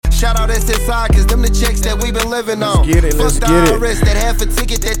Shout out SSI, cause them the checks that we been living on. Let's Fuck get the it. IRS that half a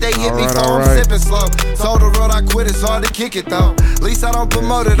ticket that they hit me for. All I'm right. sipping slow. Told the road I quit, it's hard to kick it though. At least I don't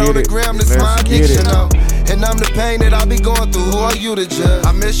promote it on the gram, this my addiction though. And I'm the pain that I be going through, who are you to judge?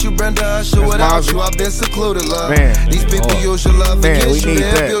 I miss you, Brenda Usher, without you I've been secluded, love. Man. These people use your love Man, we against you, need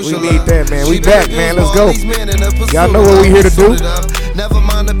they that. abuse We your need love. that, man. We She back, been man. abused Let's by all go. these men in the pursuit Y'all know of what we love. here to do. Never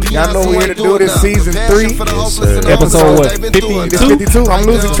mind the Y'all know Beyonce we here ain't to do doing this nothing. season Compassion 3. for the Yes, hopeless sir. and the Episode hopeless, what, they've been through 52? enough. 52. I'm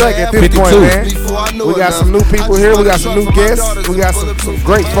losing track at this 52. point, man. Before I knew We got enough. some new people here. We got some new I just wanna guests. show for my We got some daughters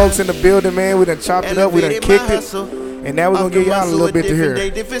great and folks in the building, man. We done chopped it up. We done elevated kicked my it. hustle. And now we're going to give y'all a little bit to hear. We're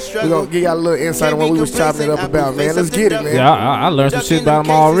going to give y'all a little insight on what we was chopping it up about, man. Let's get it, man. Yeah, I learned some shit about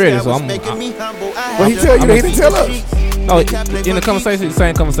him already, so I'm. What he tell you? He didn't tell us. No, in the conversation, the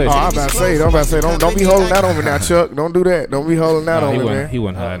same conversation. Oh, I'm about to say, don't be holding that on me now, Chuck. Don't do that. Don't be holding that on me, man. He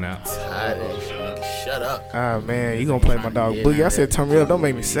wasn't hiding out. Shut up. Ah, man, you gonna play my dog Boogie. I said, turn me up. Don't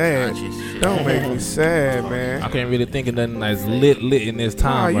make me sad. Don't make me sad, man. I can't really think of nothing that's lit in this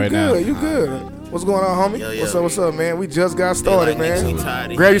time you right good, now. You good. What's going on, homie? Yo. What's up, man? We just got started, man.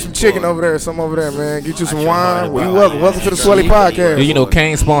 tired of Grab you hearing some chicken over there, some over there, man. Get you some wine. about You welcome to the Swelly Yeah, Podcast. you know,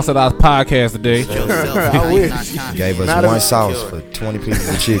 Kane sponsored our podcast today. I wish. Gave us Not one a- sauce for 20 pieces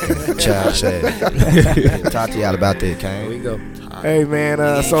of chicken. Child said. Talk to y'all about that, Kane. We go. Hey,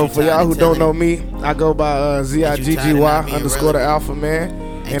 man. So for y'all who don't know me, I go by ZIGGY _ the Alpha, man.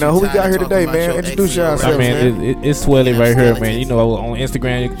 And who we got here today, man? Introduce yourselves, I man. mean, it's Swelly right here, man. You know, on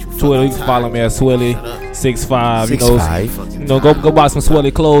Instagram, Twitter, you can follow me at Swelly65. You know, go buy some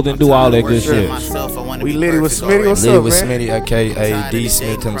Swelly clothes and do all that good shit. We litty with Smitty. What's Live up, with man? Smitty, aka D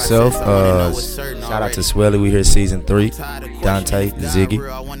Smith himself. Shout out to Swelly. We here season 3. Dante,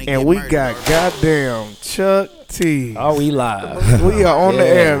 Ziggy. And we got goddamn Chuck Teez. Oh, we live. We are on the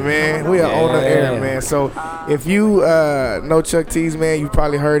Yeah. air, man. We are on the air, man. So if you know Chuck Teez, man, you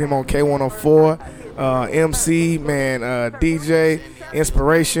probably heard him on K104, MC, man, DJ,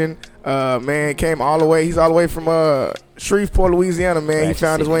 Inspiration, man, came all the way. He's all the way from Shreveport, Louisiana, man. He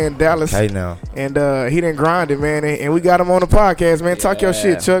found his way in Dallas. Okay, now. And he didn't grind it, man. And we got him on the podcast, man. Talk your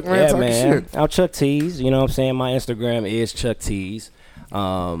shit, Chuck, man. Talk your shit. I'm Chuck Teez. You know what I'm saying? My Instagram is Chuck Teez.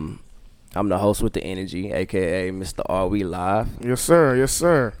 I'm the host with the energy, aka Mr. Are We Live, Yes, sir. Yes,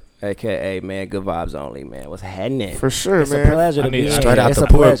 sir. aka man, good vibes only, man. What's happening? For sure, It's man. a pleasure I to need- be straight here. out It's the a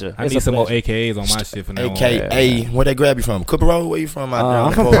port. pleasure. I It's need a some more pleasure. AKAs on my shit for now. AKA, where they grab you from? Cooper Road? Where you from?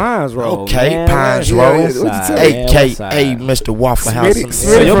 I'm from Pines Road. Okay, man. Pines Yeah, Road. West What you side, tell man, me? West AKA side. Mr. Waffle House. Smitty,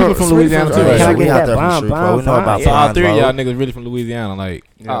 So your people from Louisiana too, Smitty right? Can I We get out that there from bomb, Shreveport. We know bomb, about yeah. So all Pines three of y'all Road. niggas really from Louisiana, like.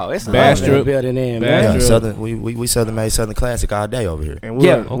 Oh, it's a Bastrop. lot of building in, man. Bastrop. Yeah, Southern. We Southern made Southern classic all day over here. And we'll,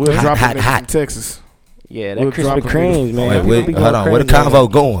 Yeah, we'll okay. drop Hot, it hot. from Texas. Yeah, We'll that Krispy drop 'em Kremes, man. Wait, We hold go on. Where the crazy on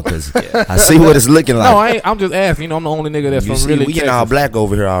convo going? Because I see what it's looking like. No, I'm just asking. You know, I'm the only nigga that's You from see, really we Texas. getting all black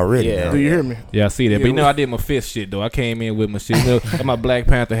over here already. Yeah. now. Do you hear me? Yeah, I see that. Yeah, But you know, I did my fifth shit though. I came in with my shit. You know, got my Black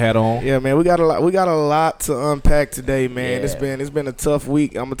Panther hat on. Yeah, man, we got a lot. We got a lot to unpack today, man. Yeah. It's been a tough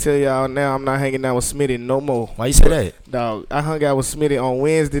week. I'm gonna tell y'all now. I'm not hanging out with Smitty no more, Why you say that? dog. I hung out with Smitty on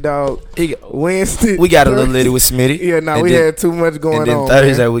Wednesday, dog. He- Wednesday. We got a little litty with Smitty. Yeah, nah, And we then- had too much going And then on.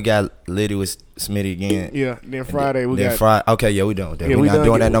 Thursday man. we got litty with Smitty again. Yeah, then Friday we then got. Friday. Okay, yeah, we done with that. Yeah, we we not done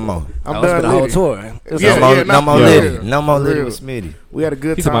doing get- that no more. I'm Oh, it's done been a whole litty. tour. Yeah, no more yeah. litty. No more For litty real. with Smitty. We had a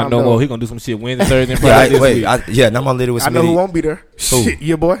good He time. said, "No though. more." He gonna do some shit Wednesday, Thursday, and Yeah, Friday this week. no more litty with I know who Smitty. won't be there. Shit,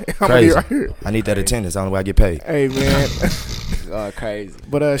 your boy. I'm gonna be Crazy. right here. I need that attendance. Only way I get paid. Hey, man. Crazy.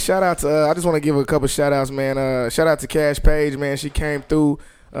 But shout out to I just want to give a couple shout outs, man. Shout out to Cash Page, man. She came through.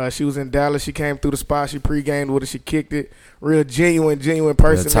 She was in Dallas. She came through the spot. She pre-gamed with us. She kicked it. Real genuine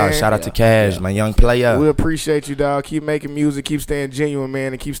person, Real talk. man. Shout out to Cash, my young player. We appreciate you, dog. Keep making music. Keep staying genuine,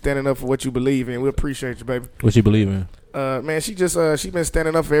 man, and keep standing up for what you believe in. We appreciate you, baby. What you believe in? Man, she been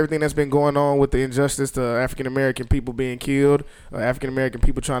standing up for everything that's been going on with the injustice to African American people being killed, African American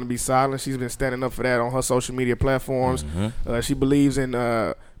people trying to be silent. She's been standing up for that on her social media platforms. She believes in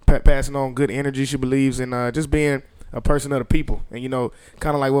passing on good energy. She believes in just being a person of the people. And, you know,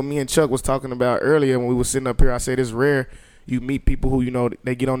 kind of like what me and Chuck was talking about earlier when we were sitting up here. I said it's rare you meet people who, you know,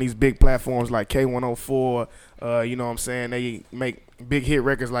 they get on these big platforms like K104. You know what I'm saying? They make big hit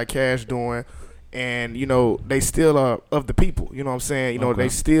records like Cash doing. And, you know, they still are of the people. You know what I'm saying? You know, they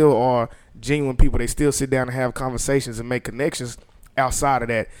still are genuine people. They still sit down and have conversations and make connections outside of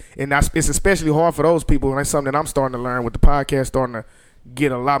that. And it's especially hard for those people. And that's something that I'm starting to learn with the podcast, starting to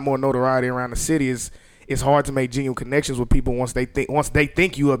get a lot more notoriety around the city. It's hard to make genuine connections with people once they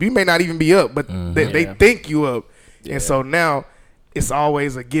think you up. You may not even be up, but they think you up. Yeah. And so now it's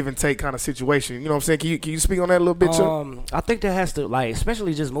always a give and take kind of situation. You know what I'm saying? Can you speak on that a little bit, Chuck? I think that has to, like,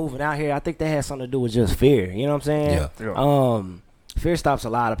 especially just moving out here, I think that has something to do with just fear. You know what I'm saying? Yeah. fear stops a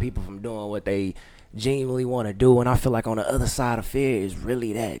lot of people from doing what they genuinely want to do, and I feel like on the other side of fear is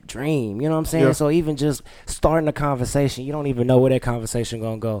really that dream. You know what I'm saying? Yeah. So even just starting a conversation, you don't even know where that conversation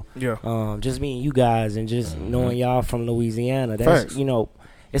gonna go. Yeah. Just meeting you guys and just knowing y'all from Louisiana, that's Facts. you know,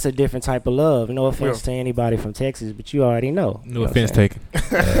 it's a different type of love. No offense to anybody from Texas, but you already know. No offense taken.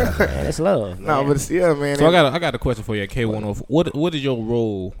 Man, it's love. Man. No, but it's, yeah, man. So I got a question for you at K104. What is your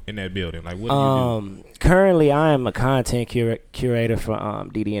role in that building? Like, what do you do? Currently, I am a content curator for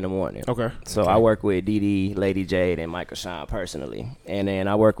DD in the Morning. Okay. So I work with DD, Lady Jade, and Michael Sean personally, and then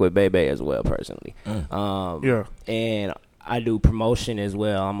I work with Bebe as well personally. Yeah. And I do promotion as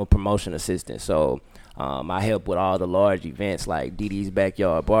well. I'm a promotion assistant, so I help with all the large events like DD's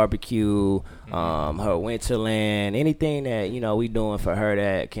Backyard Barbecue, her Winterland, anything that, you know, we doing for her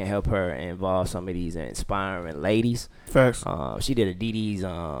that can help her involve some of these inspiring ladies. Facts. She did a DD's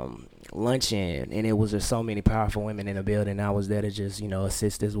luncheon, and it was just so many powerful women in the building. I was there to just, you know,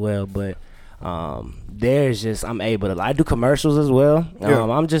 assist as well. But there's just, I'm able to, I do commercials as well.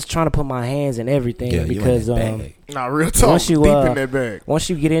 I'm just trying to put my hands in everything because nah, real talk. once you deep in that bag. once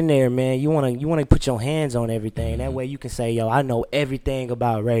you get in there, man, you wanna put your hands on everything. That way you can say, yo, I know everything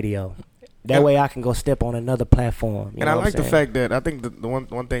about radio. That way I can go step on another platform. And I like the fact that, I think the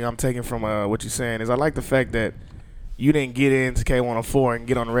one thing I'm taking from what you're saying is, I like the fact that you didn't get into K104 and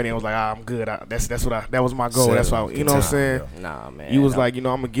get on the radio and was like, I'm good. That was my goal. That's why, you know what I'm saying? Nah, man. You was like, you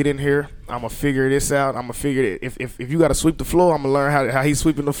know, I'm gonna get in here. I'm gonna figure this out. I'm gonna figure it. If you gotta sweep the floor, I'm gonna learn how he's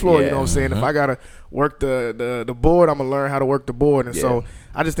sweeping the floor. Yeah. You know what I'm saying? If I gotta work the board, I'm gonna learn how to work the board. And so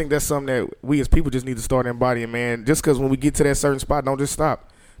I just think that's something that we as people just need to start embodying, man. Just because when we get to that certain spot, don't just stop.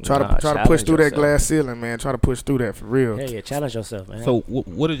 Try to push through that glass ceiling, man. Try to push through that for real. Yeah, challenge yourself, man. So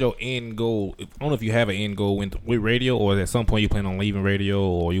what is your end goal? I don't know if you have an end goal with radio, or at some point you plan on leaving radio,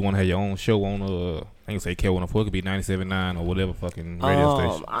 or you want to have your own show on I can say K104, it could be 97.9 or whatever fucking radio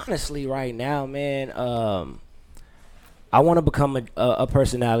station. Honestly, right now, man, I want to become a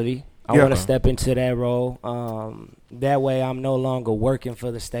personality. I want to step into that role. That way, I'm no longer working for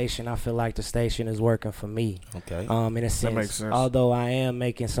the station. I feel like the station is working for me. Okay. In a sense, that makes sense. Although I am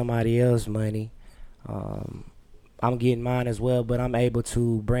making somebody else money, I'm getting mine as well. But I'm able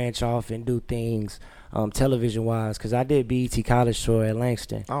to branch off and do things television-wise, because I did BET College Tour at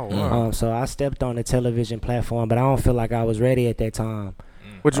Langston. Oh wow. So I stepped on the television platform, but I don't feel like I was ready at that time.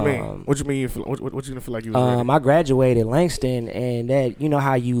 What you mean? What you mean? What you gonna feel like you was ready? I graduated Langston, and that, you know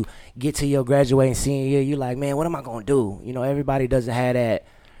how you get to your graduating senior year, you like, man, what am I gonna do? You know, everybody doesn't have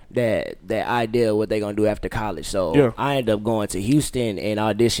that idea of what they gonna do after college. So I ended up going to Houston and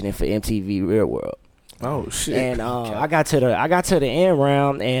auditioning for MTV Real World. Oh shit! And I got to the end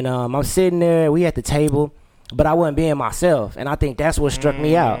round, and I'm sitting there. We at the table. But I wasn't being myself, and I think that's what struck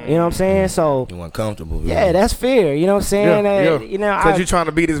me out. You know what I'm saying? So you weren't comfortable. Yeah, that's fair. You know what I'm saying? You know, because you're trying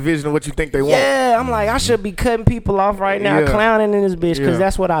to be this vision of what you think they want. Yeah, I'm like, I should be cutting people off right now, clowning in this bitch, because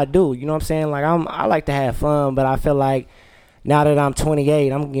that's what I do. You know what I'm saying? Like, I like to have fun, but I feel like now that I'm 28,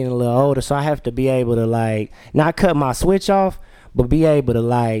 I'm getting a little older, so I have to be able to, like, not cut my switch off, but be able to,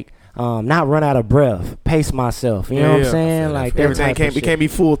 like, not run out of breath, pace myself. You know what I'm saying? Like, everything can't be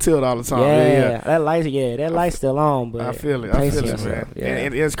full tilt all the time. That light's still on. But I feel it, man.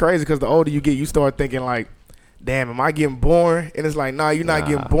 And it's crazy because the older you get, you start thinking like, damn, am I getting boring? And it's like, nah, you're not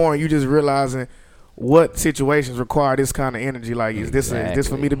getting boring. You just realizing what situations require this kind of energy. Like, is this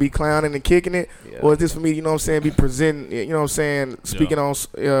for me to be clowning and kicking it, or is this for me, you know what I'm saying, be presenting, you know what I'm saying, speaking on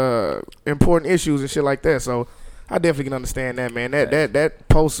important issues and shit like that. So I definitely can understand that, man. That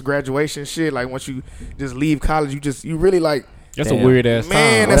post graduation shit, like once you just leave college, you really like. That's a weird ass time.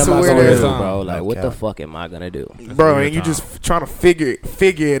 Man, that's a weird ass time, bro. Like, what the fuck am I gonna do, bro? And you just trying to figure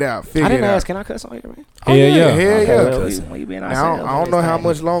it out. I didn't ask. Can I cuss on here, man? Hell yeah. When you being now, I don't know how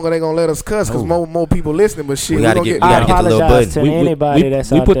much longer they gonna let us cuss because more people listening. But shit, we gotta get I the little apologize button. to anybody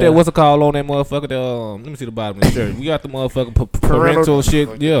that's we out put there. that what's it called on that motherfucker. Let me see the bottom of the shirt. We got the motherfucking parental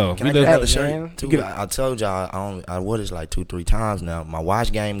shit. Yeah, Can I get another shirt? Too? I told y'all I wore this like 2-3 times now. My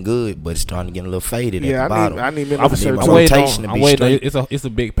watch game good, but it's starting to get a little faded at the bottom. I need another shirt. My rotation to be straight. It's a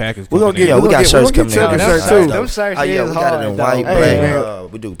big package. We got shirts coming in. Them shirts We is got it in hard, white, though.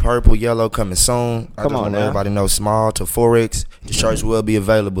 black. We do purple, yellow coming soon. I Come just on want now. everybody to know small to 4X. The shirts will be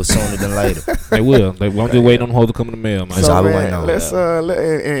available sooner than later. They will. I'm just waiting on the hoes to come in the mail, man. That's all we waiting on. Let's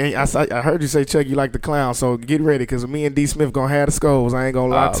and I heard you say, Chuck, you like the clown, so get ready because me and D Smith gonna have the skulls. I ain't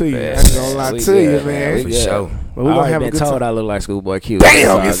gonna lie to you. I ain't gonna lie to you, man. For sure. But we gonna have a been good told time. I look like Schoolboy Q.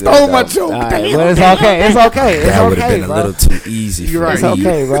 Damn, you stole my joke. But Damn. it's okay. It's okay. It's That would have okay, been a bro. little too easy. You're for right. It's me.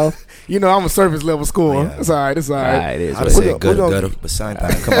 okay, bro. You know, I'm a surface level scorer. Yeah. It's all right. It's all right. I'd have said gutter, but same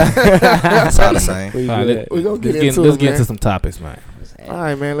thing. Come on. It's all the same. We're going to get into Let's get into some topics, man. All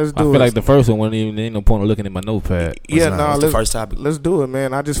right, man. Let's do it. I feel like the first one wasn't even. There ain't no point of looking at my notepad. What's the first topic? Let's do it,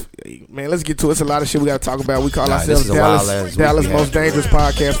 man. Let's get to it. It's a lot of shit we got to talk about. We call ourselves Dallas Most Dangerous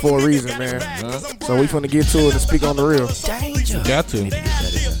Podcast for a reason, man. So we finna get to it and speak on the real. Danger. Got to.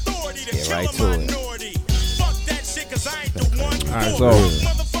 Get right to it. All right, so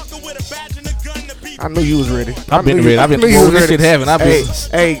I knew you was ready. I've been ready. I've been this shit happening.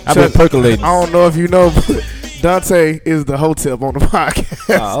 I've been percolating. I don't know if you know, but Dante is the hotep on the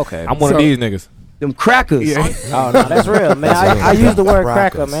podcast. Oh, okay. I'm one of these niggas. Them crackers. Yeah. Oh no, that's real, man. I use the word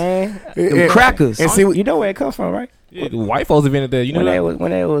cracker, man. Them crackers. And see, you know where it comes from, right? Yeah, the white folks invented that. You know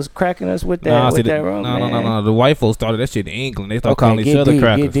when they was cracking us with that. No. The white folks started that shit in England. They started calling each other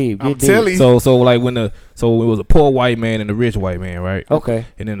crackers. Get deep. Telling you. So like so it was a poor white man and a rich white man, right? Okay.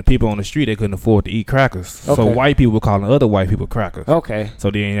 And then the people on the street, they couldn't afford to eat crackers. Okay. So white people were calling other white people crackers. Okay. So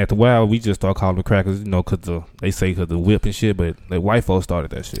then after a while, we just started calling them crackers, you know, because they say because the whip and shit, but the white folks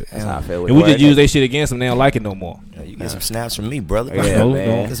started that shit. That's how I feel. And we just use that shit against them. They don't like it no more. Yeah, you get some snaps from me, brother. Yeah,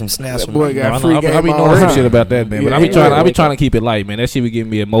 man. Get some snaps from boy me. got free game I be knowing some shit about that, man. Yeah, But I be trying to keep it light, man. That shit be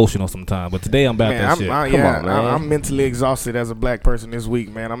getting me emotional sometimes. But today I'm about that shit. Come on, man. I'm mentally exhausted as a black person this week,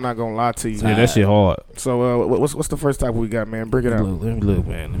 man. I'm not gonna lie to you. Yeah, that shit hard. So what's the first topic we got, man? Bring it out. Let me look,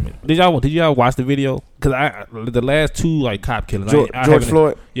 man. Did y'all watch the video? Because the last two like cop killings, George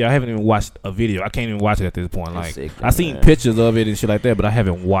Floyd. Yeah, I haven't even watched a video. I can't even watch it at this point. Like sick, I seen pictures of it and shit like that, but I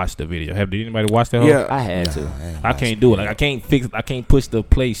haven't watched the video. Did anybody watch that? Yeah, I had to. I can't do it. Like I can't push the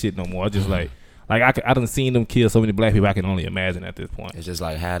play shit no more. I just like I done seen them kill so many black people. I can only imagine at this point. It's just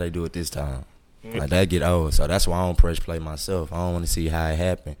like how they do it this time. Like that get old, so that's why I don't press play myself. I don't want to see how it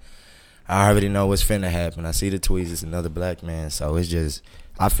happened. I already know what's finna happen. I see the tweets. It's another black man, so it's just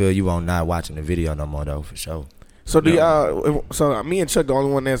I feel you on not watching the video no more though, for sure. So so me and Chuck, the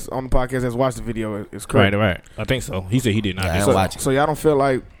only one that's on the podcast that's watched the video, is correct. Right. I think so. He said he did not. Yeah, I didn't watch it. So y'all don't feel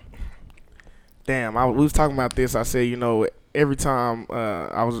like, damn. We was talking about this. I said, you know, every time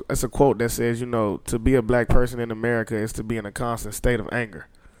it's a quote that says, you know, to be a black person in America is to be in a constant state of anger,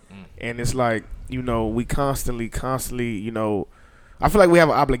 and it's like, you know, we constantly, you know, I feel like we have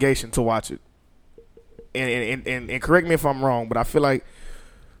an obligation to watch it, and correct me if I'm wrong, but I feel like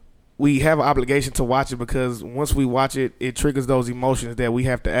we have an obligation to watch it because once we watch it, it triggers those emotions that we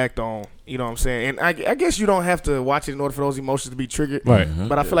have to act on. You know what I'm saying? And I guess you don't have to watch it in order for those emotions to be triggered. Right. Mm-hmm.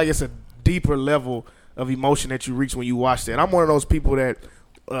 But I feel like it's a deeper level of emotion that you reach when you watch that. And I'm one of those people that,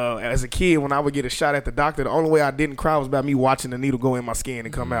 as a kid, when I would get a shot at the doctor, the only way I didn't cry was about me watching the needle go in my skin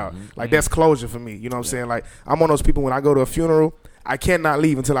and come out. Like, that's closure for me. You know what I'm saying? Like, I'm one of those people when I go to a funeral, I cannot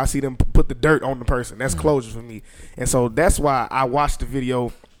leave until I see them put the dirt on the person. That's closure for me. And so that's why I watched the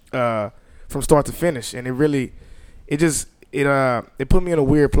video from start to finish, and it put me in a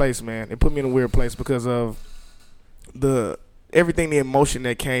weird place, man. It put me in a weird place because of the emotion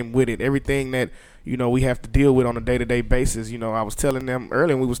that came with it, everything that, you know, we have to deal with on a day-to-day basis. You know, I was telling them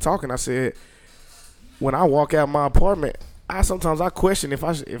earlier when we was talking, I said, when I walk out my apartment, I sometimes question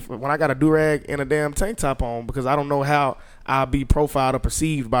if when I got a do-rag and a damn tank top on, because I don't know how I'll be profiled or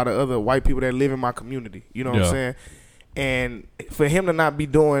perceived by the other white people that live in my community. You know what I'm saying? And for him to not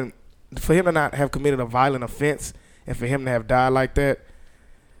have committed a violent offense, and for him to have died like that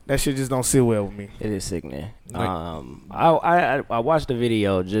shit just don't sit well with me. It is sickening. I watched the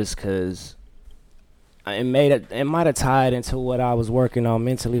video just because it might have tied into what I was working on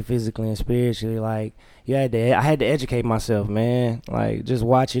mentally, physically, and spiritually. Like, I had to educate myself, man. Like, just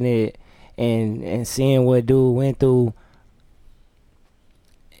watching it and seeing what dude went through.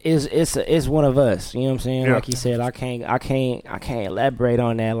 It's one of us, you know what I'm saying? Yeah. Like he said, I can't elaborate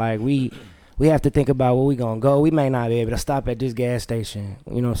on that. Like, we have to think about where we gonna go. We may not be able to stop at this gas station,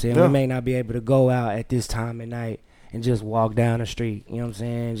 you know what I'm saying? Yeah. We may not be able to go out at this time of night and just walk down the street, you know what I'm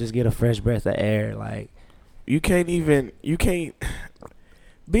saying? Just get a fresh breath of air. Like, you can't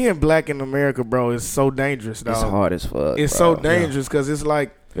being black in America, bro, is so dangerous, dog. It's hard as fuck. It's so dangerous because it's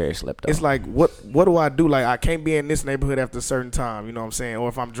like, very slept on. It's like, what do I do? Like, I can't be in this neighborhood after a certain time, you know what I'm saying? Or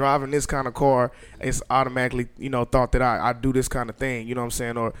if I'm driving this kind of car, it's automatically, you know, thought that I do this kind of thing, you know what I'm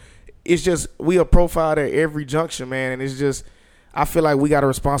saying? Or it's just, we are profiled at every junction, man, and it's just, I feel like we got a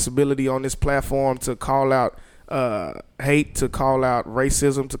responsibility on this platform to call out hate, to call out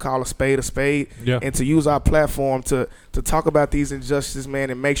racism, to call a spade, and to use our platform to talk about these injustices, man,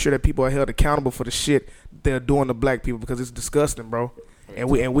 and make sure that people are held accountable for the shit they're doing to black people, because it's disgusting, bro. And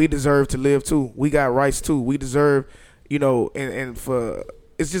we deserve to live too. We got rights too. We deserve, you know, and for,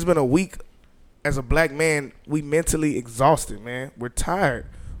 it's just been a week as a black man. We mentally exhausted, man. We're tired.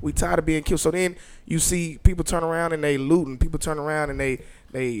 We tired of being killed. So then you see people turn around and they looting. People turn around and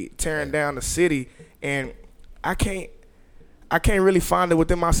they tearing down the city. And I can't really find it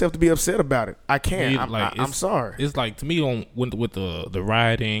within myself to be upset about it. I can't. I'm sorry. It's like, to me, with the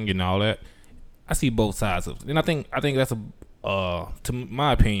rioting and all that, I see both sides of it. And I think that's to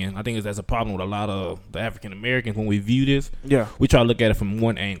my opinion, I think that's a problem with a lot of the African Americans when we view this. Yeah. We try to look at it from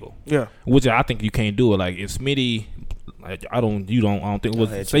one angle. Yeah. Which I think you can't do it. Like, if Smitty, like, I don't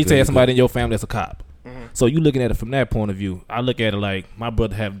think, say you have somebody in your family that's a cop. Mm-hmm. So you looking at it from that point of view. I look at it like, my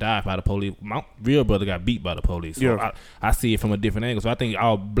brother have died by the police. My real brother got beat by the police. So yeah. I see it from a different angle. So I think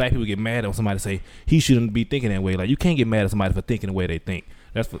all black people get mad when somebody say he shouldn't be thinking that way. Like, you can't get mad at somebody for thinking the way they think.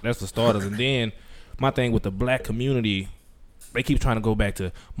 That's for starters. And then my thing with the black community, they keep trying to go back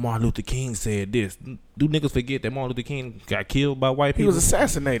to Martin Luther King said this. Do niggas forget that Martin Luther King got killed by white people? He was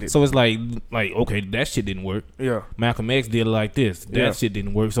assassinated. So it's like okay, that shit didn't work. Yeah. Malcolm X did it like this. That shit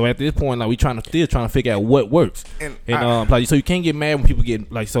didn't work. So at this point, like, we still trying to figure out what works. And like, so you can't get mad when people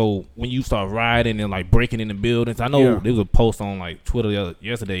get like, so when you start rioting and like breaking into buildings. I know there was a post on like Twitter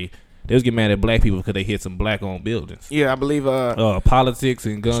yesterday. They was getting mad at black people because they hit some black-owned buildings. Yeah, I believe politics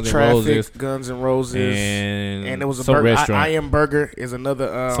and Guns N' Roses. Guns N' Roses. And it was a some burger. restaurant. I Am Burger is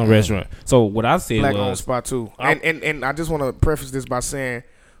another some restaurant. So what I said black-owned spot too. And I just want to preface this by saying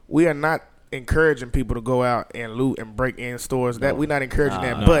we are not encouraging people to go out and loot and break in stores. That we're not encouraging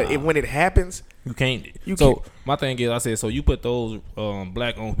that. But when it happens, you can't. So my thing is, I said, so you put those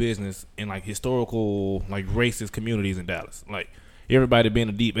black-owned business in like historical, like racist communities in Dallas, like. Everybody being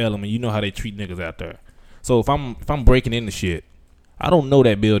a deep element, you know how they treat niggas out there. So if I'm breaking into shit, I don't know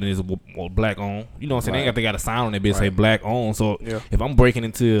that building is black owned. You know what I'm saying? Right. They got a sign on that bitch say black owned. So if I'm breaking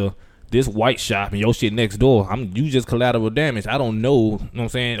into this white shop and your shit next door, you just collateral damage. I don't know. You know what I'm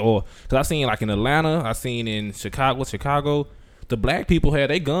saying? Or because I seen like in Atlanta, I seen in Chicago, the black people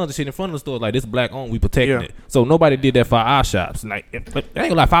had their guns and shit in front of the store. Like, this black owned, we protecting it. So nobody did that for our shops. Like,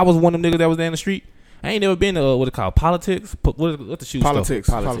 if I was one of them niggas that was down the street, I ain't never been to what it called politics. What the shoe Politics.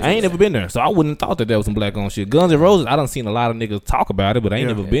 Store? I ain't never been there, so I wouldn't have thought that was some black on shit. Guns N' Roses, I done seen a lot of niggas talk about it, but I ain't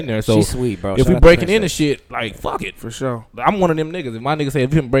never been there. So she's sweet, bro. If we breaking into shit, like, fuck it for sure. I'm one of them niggas. If my nigga say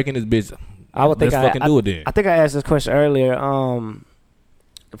if you been breaking this bitch, I would think fucking do it then. I think I asked this question earlier.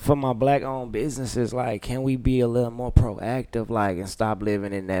 For my black owned businesses, like, can we be a little more proactive, like, and stop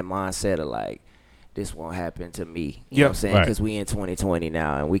living in that mindset of like, this won't happen to me? You know what I'm saying? Because we in 2020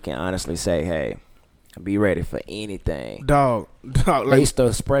 now, and we can honestly say, hey, be ready for anything. Dog. Like, they used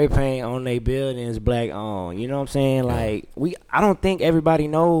to spray paint on their buildings black on. You know what I'm saying? Like, I don't think everybody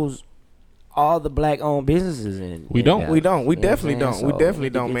knows all the black owned businesses in. We don't. We definitely don't. So we definitely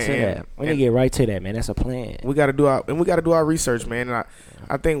don't, man. We need to get right to that, man. That's a plan. We got to do our research, man. And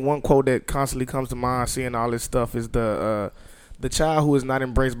I think one quote that constantly comes to mind seeing all this stuff is the child who is not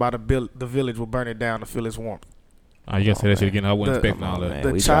embraced by the village will burn it down to feel its warmth. You can say that shit again. I wasn't expecting all that.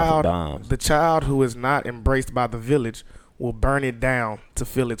 The child who is not embraced by the village will burn it down to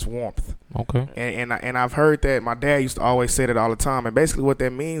feel its warmth. Okay. And I've heard that. My dad used to always say that all the time. And basically what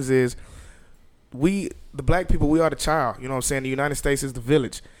that means is the black people, we are the child. You know what I'm saying? The United States is the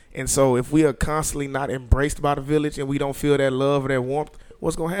village. And so if we are constantly not embraced by the village and we don't feel that love or that warmth,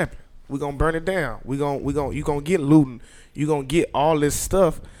 what's going to happen? We're going to burn it down. You're going to get looting. You're going to get all this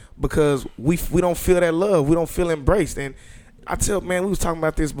stuff because we don't feel that love. We don't feel embraced. And I tell, man, we was talking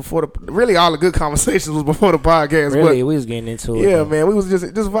about this before really all the good conversations was before the podcast. Really, we was getting into it. Yeah, though. Man, we was just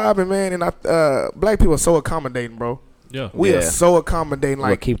vibing, man. And black people are so accommodating, bro. Yeah, we are so accommodating. Like,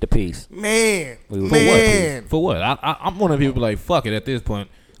 we'll keep the peace, man. For what? I'm one of the people like, fuck it at this point.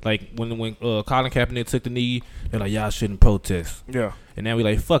 Like when Colin Kaepernick took the knee, they're like, y'all shouldn't protest. Yeah. And now we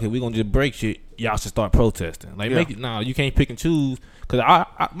like, fuck it, we gonna just break shit. Y'all should start protesting. Like, make it. Nah, you can't pick and choose. Cause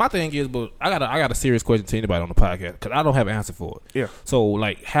my thing is, but I got a serious question to anybody on the podcast. Cause I don't have an answer for it. Yeah. So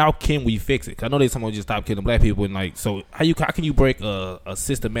like, how can we fix it? Cause I know there's someone just stop killing black people and like, so how can you break a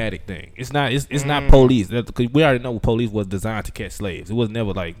systematic thing? It's not not police. Cause we already know police was designed to catch slaves. It was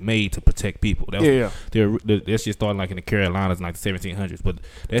never like made to protect people. That shit started like in the Carolinas in like the 1700s. But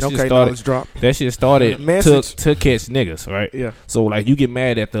that shit started to catch niggas, right? Yeah. So like, you get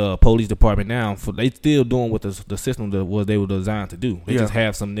mad at the police department now for they still doing what the system that was they were designed to do. They just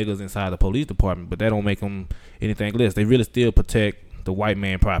have some niggas inside the police department, but that don't make them anything less. They really still protect the white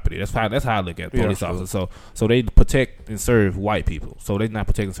man property. That's how I look at police officers. So they protect and serve white people. So they not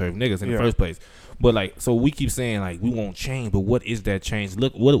protect and serve niggas in the first place. But like, so we keep saying like we want change, but what is that change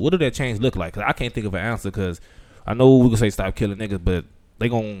look? What do that change look like? Cause I can't think of an answer. Cause I know we can say stop killing niggas, but they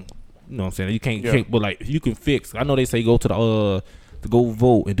gon', you know what I'm saying? You can't. But like, if you can fix. I know they say go to to go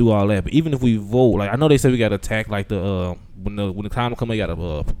vote and do all that. But even if we vote, like I know they say we got to attack like when the time comes, you got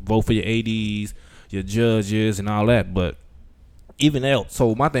to vote for your ADs, your judges, and all that. But even else,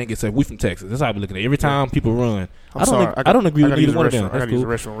 so my thing is, we from Texas. That's how I be looking at it. Every time people run. I don't agree with either one of them. I gotta use the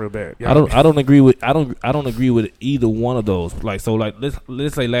restroom real bad. I don't agree with either one of those. Like so, like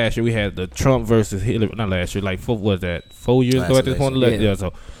let's say last year we had the Trump versus Hillary. Not last year, like 4 years ago at this point. Yeah.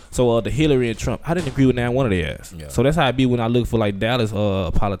 So the Hillary and Trump, I didn't agree with neither one of their ass. Yeah. So that's how I be when I look for like Dallas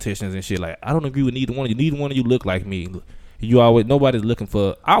politicians and shit. Like I don't agree with neither one of you. Neither one of you look like me. Nobody's looking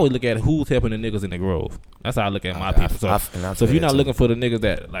for. I always look at who's helping the niggas in the Grove. That's how I look at my people. So if you're not looking for the niggas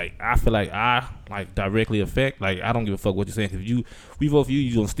that like I feel like I like directly affect, like I don't give a fuck what you're saying. Cause we vote for you,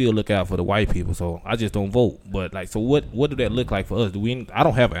 you gonna still look out for the white people. So I just don't vote. But like, so what do that look like for us? I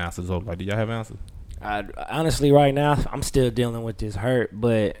don't have answers. So like, do y'all have answers? Honestly, right now I'm still dealing with this hurt.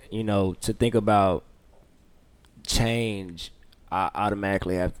 But to think about change, I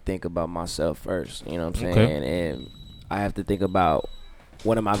automatically have to think about myself first. You know what I'm saying? Okay. And I have to think about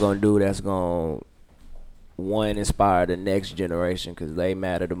what am I going to do that's going to, one, inspire the next generation because they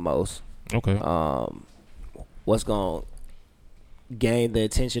matter the most. Okay. What's going to gain the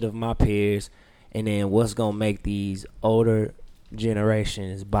attention of my peers, and then what's going to make these older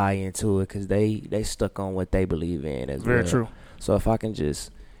generations buy into it because they stuck on what they believe in as well. Very true. So if I can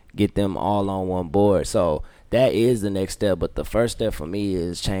just get them all on one board. So that is the next step, but the first step for me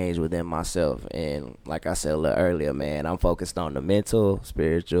is change within myself. And like I said a little earlier, man, I'm focused on the mental,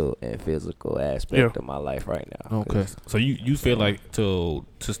 spiritual, and physical aspect of my life right now. Okay. So you feel like to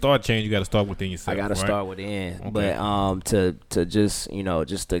start change, you got to start within yourself. I got to start within. Okay. But to just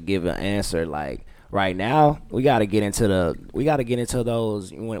just to give an answer, like right now, we got to get into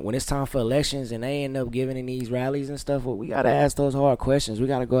those when it's time for elections and they end up giving in these rallies and stuff. We got to ask those hard questions. We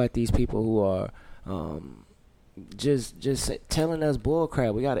got to go at these people who are just telling us bull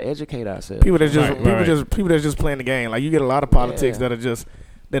crap. We got to educate ourselves. People that's just playing the game. Like you get a lot of politics that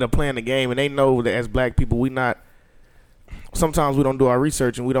are playing the game, and they know that as black people, sometimes we don't do our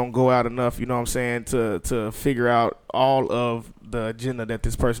research and we don't go out enough, you know what I'm saying, to figure out all of the agenda that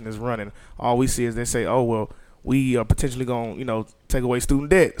this person is running. All we see is they say, oh, well, we are potentially going to, take away student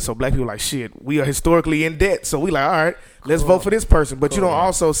debt. So black people are like, shit, we are historically in debt. So we like, all right, let's vote for this person. But you don't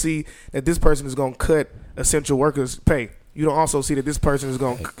also see that this person is going to cut essential workers' pay. You don't also see that this person is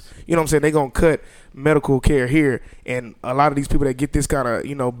going to, you know what I'm saying, they're going to cut medical care here. And a lot of these people that get this kind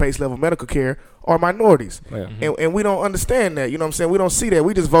of, base level medical care are minorities. Yeah. And we don't understand that, you know what I'm saying? We don't see that.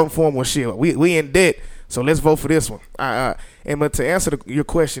 We just vote for them with shit. We in debt, so let's vote for this one. But to answer your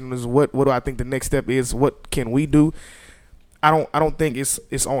question is what do I think the next step is? What can we do? I don't think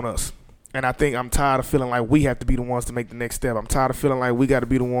it's on us. And I think I'm tired of feeling like we have to be the ones to make the next step. I'm tired of feeling like we got to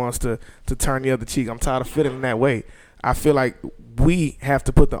be the ones to turn the other cheek. I'm tired of feeling that way. I feel like we have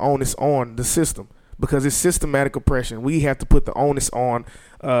to put the onus on the system because it's systematic oppression. We have to put the onus on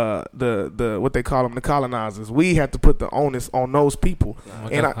the what they call them, the colonizers. We have to put the onus on those people.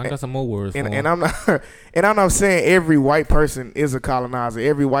 I got some more words. And I'm not saying every white person is a colonizer.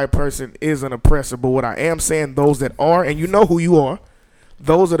 Every white person is an oppressor. But what I am saying, those that are, and you know who you are,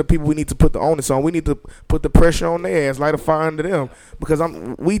 those are the people we need to put the onus on. We need to put the pressure on their ass, light a fire under them. Because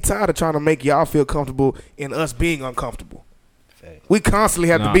we tired of trying to make y'all feel comfortable in us being uncomfortable. We constantly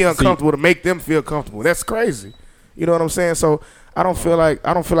have to be uncomfortable to make them feel comfortable. That's crazy. You know what I'm saying? So I don't feel like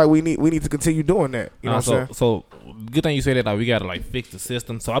we need to continue doing that. You know what I'm saying? So good thing you say that. Like we gotta fix the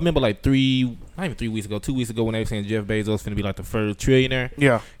system. So I remember like 2 weeks ago when they were saying Jeff Bezos finna be like the first trillionaire.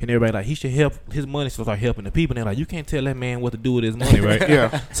 Yeah. And everybody like he should help his money should start helping the people. And they're like, you can't tell that man what to do with his money, right?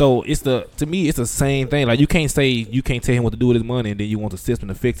 Yeah. So to me it's the same thing. Like you can't say you can't tell him what to do with his money and then you want the system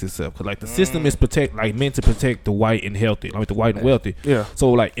to fix itself. Cause like the system is meant to protect the white and healthy, like the white and wealthy. Yeah.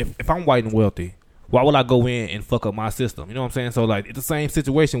 So like if I'm white and wealthy, why would I go in and fuck up my system? You know what I'm saying? So, like, it's the same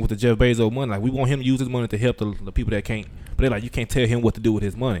situation with the Jeff Bezos money. Like, we want him to use his money to help the people that can't. But they're like, you can't tell him what to do with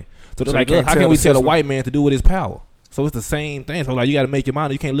his money. So, they're like, how can we tell a white man to do with his power? So, it's the same thing. So, like, you got to make your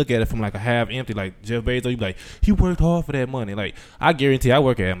mind. You can't look at it from, like, a half empty. Like, Jeff Bezos, you be like, he worked hard for that money. Like, I guarantee I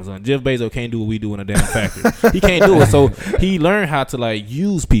work at Amazon. Jeff Bezos can't do what we do in a damn factory. He can't do it. So, he learned how to, like,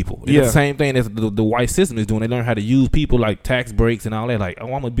 use people. It's the same thing as the white system is doing. They learn how to use people, like, tax breaks and all that. Like,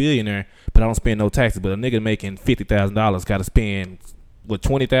 oh, I'm a billionaire, but I don't spend no taxes. But a nigga making $50,000 got to spend,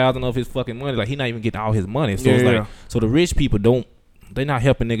 $20,000 of his fucking money. Like, he not even getting all his money. So, it's like, so the rich people don't they not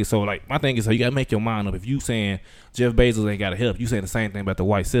helping niggas. So like my thing is, so you gotta make your mind up. If you saying Jeff Bezos ain't gotta help, you saying the same thing about the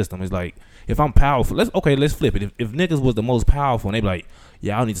white system. It's like if I'm powerful, let's flip it. If niggas was the most powerful, and they be like,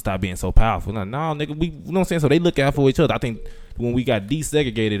 y'all need to stop being so powerful. Like, no, nigga, you know what I'm saying? So they look out for each other. I think when we got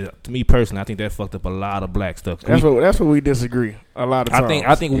desegregated, to me personally, I think that fucked up a lot of black stuff. That's what we disagree a lot of times.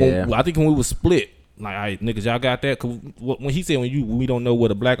 I think when we was split, like, all right, niggas, y'all got that? Cause when he said when we don't know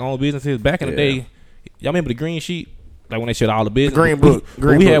what a black owned business is, back in the day, y'all remember the green sheet? Like when they showed all the business, the green book.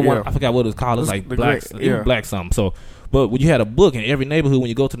 We had one. I forgot what it was called. It was like black something. So, but when you had a book in every neighborhood, when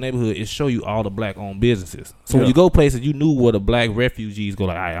you go to the neighborhood, it show you all the black owned businesses. So when you go places, you knew where the black refugees go.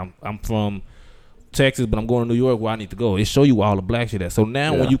 Like, all right, I'm from Texas, but I'm going to New York where I need to go. It show you all the black shit at. So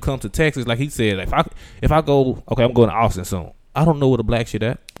now when you come to Texas, like he said, if I go, okay, I'm going to Austin soon. I don't know where the black shit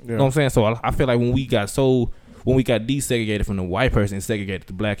at. You know what I'm saying? So I feel like when we got desegregated from the white person and segregated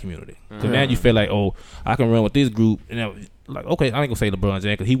the black community. So now you feel like, oh, I can run with this group. And like, okay, I ain't gonna say LeBron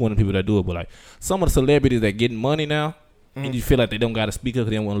James because he one of the people that do it, but like some of the celebrities that getting money now, and you feel like they don't got to speak up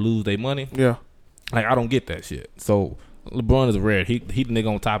because they don't want to lose their money. Yeah, like I don't get that shit. So LeBron is rare. He the nigga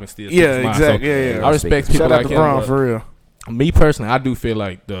on top and still. Yeah, exactly. So, I respect people Shout like out to LeBron for real. Me personally, I do feel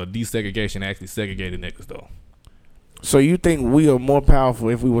like the desegregation actually segregated niggas though. So you think we are more powerful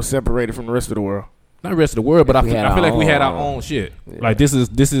if we were separated from the rest of the world? Not the rest of the world, but I feel like we had our own shit. Yeah. Like this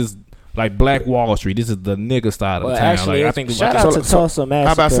is like Black Wall Street. This is the nigga style of town. Actually, like, I think shout out to Tulsa Massacre.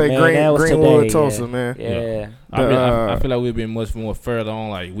 How about say man. Greenwood, Tulsa, man? Yeah. I feel like we've been much more further on.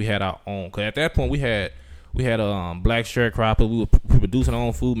 Like we had our own. Cause at that point we had black sharecroppers. We were producing our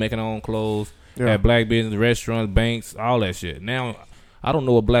own food, making our own clothes. Had black business, restaurants, banks, all that shit. Now I don't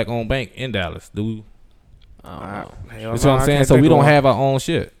know a black owned bank in Dallas. Do we? You know what I'm saying? So we don't have our own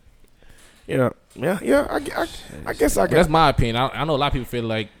shit. Yeah. I guess I. That's my opinion. I know a lot of people feel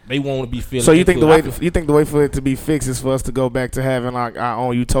like they want to be feeling. So you think the way for it to be fixed is for us to go back to having like our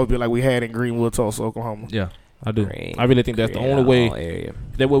own utopia like we had in Greenwood, Tulsa, Oklahoma? Yeah, I do. I really think that's the only way.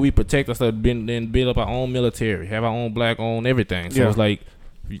 That way we protect ourselves, then build up our own military, have our own black owned everything. So it's like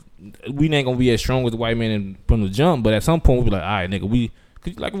we ain't gonna be as strong as the white man from the jump, but at some point we be like, all right, nigga,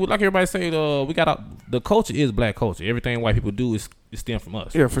 like everybody say, we got the culture is black culture. Everything white people do is stem from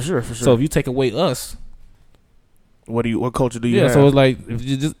us. Yeah, for sure. So if you take away us, what culture do you have? Yeah, so it's like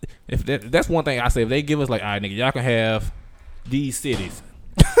if that's one thing I say. If they give us like, all right, nigga, y'all can have these cities.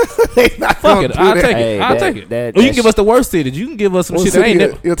 Fuck it, I'll take it. Or you can give us the worst cities. You can give us some shit that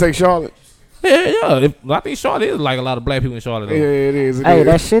ain't. You'll take Charlotte. Yeah. I think Charlotte is like a lot of black people in Charlotte. Though. Yeah, it is.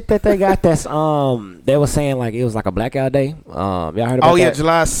 That shit that they got. That's they were saying like it was like a blackout day. Y'all heard about that?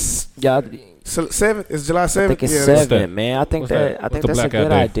 July 7th. It's July 7th. I think it's 7th, man. I think that's a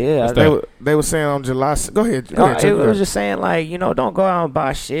good idea. They were saying on July. Go ahead. It was just saying like don't go out and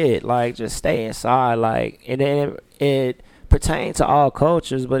buy shit. Like just stay inside. Like and then it pertains to all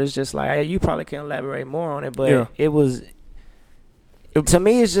cultures, but it's just like you probably can elaborate more on it. But it was. To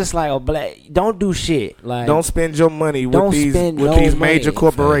me, it's just like black. Don't do shit. Like don't spend your money with these major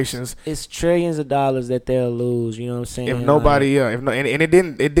corporations. It's trillions of dollars that they'll lose. You know what I'm saying? If nobody, and it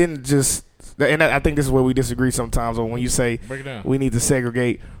didn't just. And I think this is where we disagree sometimes. Or when you say we need to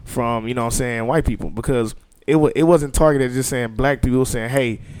segregate from, you know what I'm saying, white people, because it wasn't targeted at just saying black people. It was saying,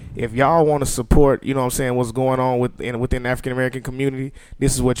 hey, if y'all want to support, you know what I'm saying, what's going on within the African American community,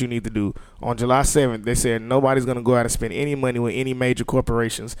 this is what you need to do. On July 7th, they said nobody's going to go out and spend any money with any major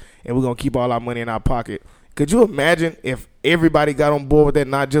corporations, and we're going to keep all our money in our pocket. Could you imagine if everybody got on board with that,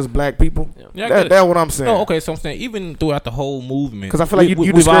 not just black people? Yeah, that's what I'm saying. No, okay, so I'm saying even throughout the whole movement. Because I feel like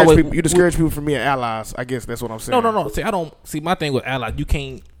you discourage people from being allies. I guess that's what I'm saying. No. See, my thing with allies, you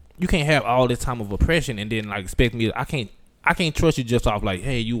can't have all this time of oppression and then like expect me. I can't trust you just off like,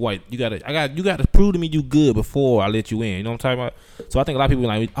 hey, you white. You gotta prove to me you good before I let you in. You know what I'm talking about? So I think a lot of people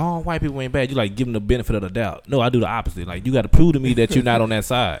like, oh, white people ain't bad. You like give them the benefit of the doubt. No, I do the opposite. Like you got to prove to me that you're not on that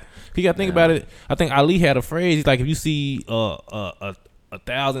side. You got to think about it. I think Ali had a phrase. He's like, if you see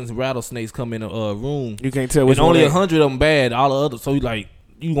 1,000 rattlesnakes come in a room, you can't tell which and only 100 of them bad. All the others, so you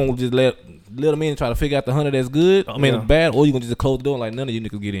gonna just let them in and try to figure out the 100 that's good. I mean, bad, or you gonna just close the door and like none of you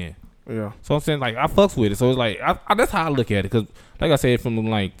niggas get in. Yeah. So I'm saying like I fucks with it. So it's like that's how I look at it. Cause like I said from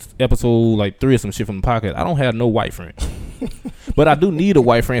like episode like 3 or some shit from the podcast, I don't have no white friend. But I do need a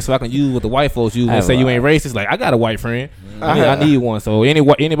white friend so I can use what the white folks use and say you ain't racist. Like I got a white friend. I need one. So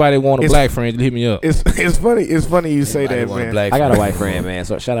anybody want a black friend, just hit me up. It's funny. It's funny you say that, man. I got a white friend, man.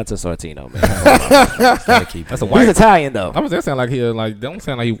 So shout out to Sortino, man. That's a white. He's Italian though. That sound like don't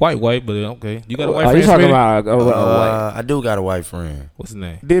sound like he white, but okay. You got a white friend? You talking about a white? I do got a white friend. What's his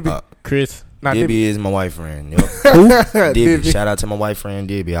name? Dibby. Chris. Dibby is my wife friend. Yep. Who? Dibby. Shout out to my wife friend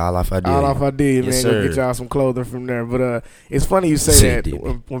Dibby. All off I did. All off I did, yes, man. Sir. Go get y'all some clothing from there. But it's funny you say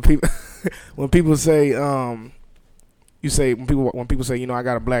that when people when people say you say when people say, you know, I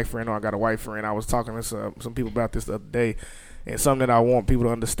got a black friend or I got a white friend. I was talking to some people about this the other day, and something that I want people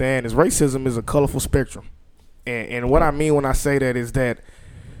to understand is racism is a colorful spectrum, and what I mean when I say that is that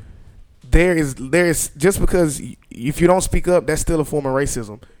there is just because if you don't speak up, that's still a form of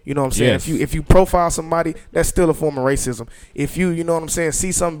racism. You know what I'm saying? Yes. If you profile somebody, that's still a form of racism. If you know what I'm saying,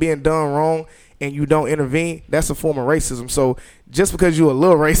 see something being done wrong and you don't intervene, that's a form of racism. So just because you're a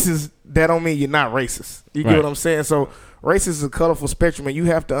little racist, that don't mean you're not racist. You get what I'm saying? So racism is a colorful spectrum, and you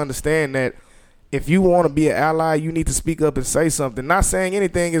have to understand that if you want to be an ally, you need to speak up and say something. Not saying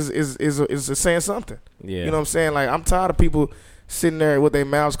anything is saying something. Yeah. You know what I'm saying? Like, I'm tired of people sitting there with their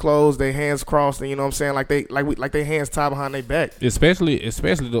mouths closed, their hands crossed, and you know what I'm saying, like their hands tied behind their back. Especially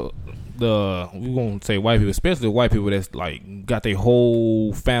the we won't say white people, especially the white people that's like got their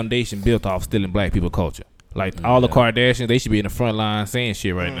whole foundation built off stealing black people culture. Like all the Kardashians, they should be in the front line saying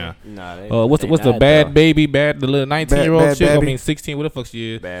shit right now. Nah, what's the bad baby, the little 19-year-old chick? I mean 16, what the fuck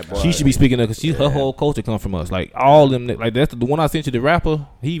she is? She should be speaking up because her whole culture come from us. Like all them, like that's the one I sent you, the rapper.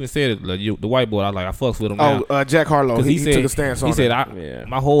 He even said it, like, the white boy. I fucks with him now. Jack Harlow. Because he said, took a stance on it. He said,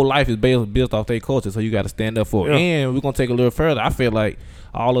 my whole life is built off their culture, so you got to stand up for it. And we're gonna take a little further. I feel like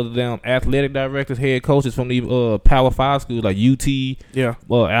all of the damn athletic directors, head coaches from the Power 5 schools like UT,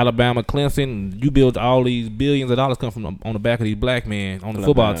 Alabama, Clemson, you build all these billions of dollars come from on the back of these black men on the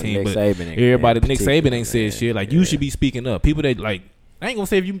football team. But Nick Saban ain't said shit. Like, you should be speaking up. People that, like, I ain't gonna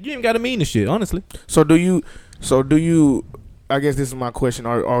say if you ain't got to mean the shit, honestly. So do you? I guess this is my question.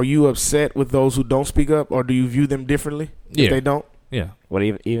 Are you upset with those who don't speak up, or do you view them differently if they don't? Yeah. What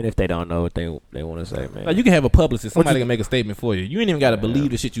even if they don't know what they want to say, man? Like, you can have a publicist, somebody can make a statement for you. You ain't even got to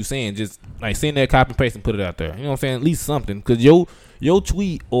believe the shit you saying. Just like send that copy and paste and put it out there. You know what I'm saying? At least something, because your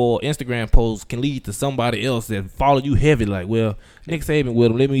tweet or Instagram post can lead to somebody else that follow you heavy. Like, well, Nick Saban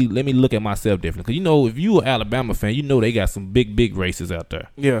with him. Let me look at myself differently. Because you know, if you an Alabama fan, you know they got some big races out there.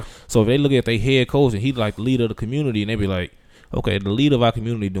 Yeah. So if they look at their head coach and he's like the leader of the community, and they be like, okay, the leader of our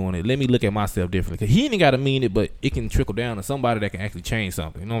community doing it, let me look at myself differently. Because he ain't got to mean it, but it can trickle down to somebody that can actually change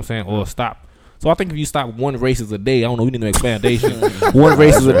something. You know what I'm saying? Or stop. So I think if you stop one racist a day, I don't know, we need no explanation. One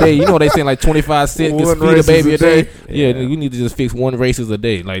racist a day. You know they saying like 25 cents gets feed a baby a day. Yeah, we need to just fix one racist a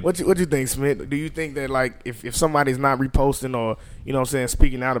day. Like, what you think, Smith? Do you think that, like, if somebody's not reposting or, you know what I'm saying,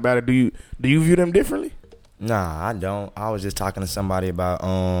 speaking out about it, do you view them differently? Nah, I don't. I was just talking to somebody about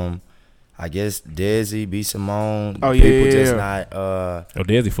I guess Desi, B. Simone, people just not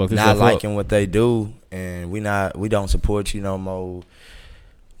Desi fucked not liking what they do, and we don't support you no more.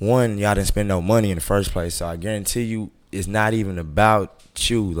 One, y'all didn't spend no money in the first place, so I guarantee you it's not even about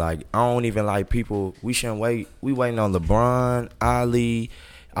you. Like, I don't even like people. We shouldn't wait. We waiting on LeBron, Ali,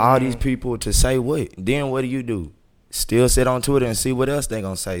 all these people to say what. Then what do? Still sit on Twitter and see what else they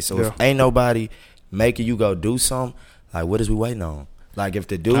gonna say. So if ain't nobody making you go do something, like, what is we waiting on? Like, if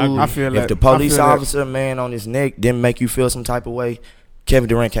the dude, if the police officer, man, on his neck didn't make you feel some type of way, Kevin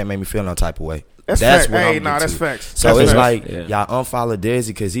Durant can't make me feel no type of way. That's what I'm into. That's facts. So it's like, y'all unfollow Desi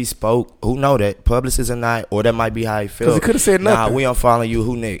because he spoke. Who know that? Publicists or not, or that might be how he felt. Because he could have said nothing. Nah, we unfollowing you.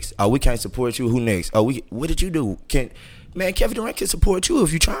 Who next? Oh, we can't support you. Who next? Oh, what did you do? Kevin Durant can support you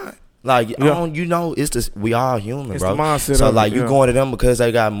if you try. Like, you know, it's just, we all human, it's bro. The mindset so, of like, it, you going to them because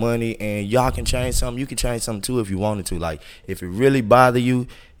they got money and y'all can change something. You can change something, too, if you wanted to. Like, if it really bother you,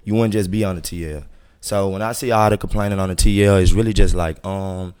 you wouldn't just be on the TL. So, when I see all the complaining on the TL, it's really just like,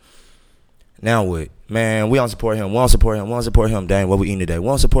 now what? Man, we don't support him. We don't support him. We don't support him. Dang, what we eating today? We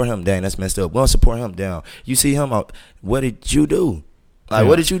don't support him. Dang, that's messed up. We don't support him. Down. You see him out. What did you do? Like,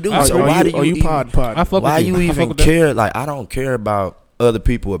 what did you do? So why do you even, why you even care? Like, I don't care about other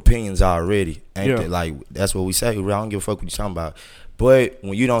people's opinions already. Ain't like, that's what we say. I don't give a fuck what you talking about. But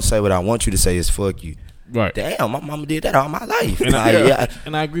when you don't say what I want you to say, is fuck you. Right. Damn, my mama did that all my life. And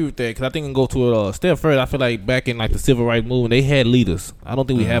I agree with that, because I think I can go to a step further. I feel like back in like the civil rights movement, they had leaders. I don't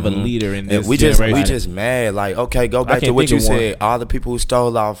think we have a leader in this generation. We just mad. Like, okay, go back to what you said. All the people who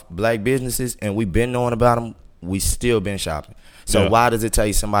stole off black businesses, and we been knowing about them, we still been shopping. So why does it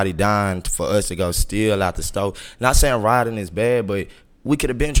take somebody dying for us to go steal out the store? Not saying rioting is bad, but we could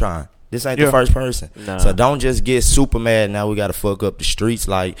have been trying. This ain't the first person. Nah. So don't just get super mad now we got to fuck up the streets.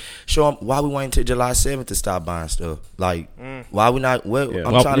 Like, show them why we waiting till July 7th to stop buying stuff. Like, why we not? Why we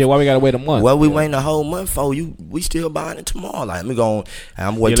got to wait a month? Well, we waiting a whole month for we still buying it tomorrow. Like,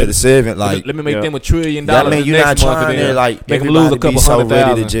 I'm waiting till the 7th. Like, let me make them $1 trillion. That mean you're not trying to, like, make them lose a couple be so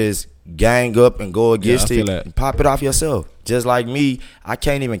ready $100,000 to just gang up and go against it and pop it off yourself. just like me, I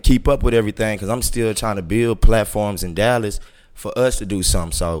can't even keep up with everything because I'm still trying to build platforms in Dallas for us to do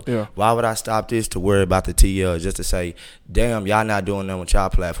something. So why would I stop this to worry about the TL just to say, damn, y'all not doing nothing with y'all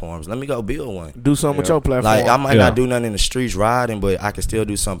platforms. Let me go build one. Do something with your platform. Like, I might not do nothing in the streets riding, but I can still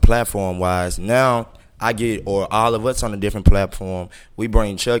do something platform-wise. Now, I get, or all of us on a different platform, we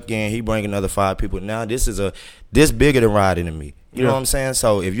bring Chuck in, he bring another 5 people. Now, this bigger than riding to me. You know what I'm saying?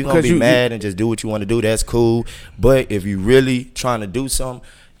 So if you're going to be mad and just do what you want to do, that's cool. But if you really trying to do something,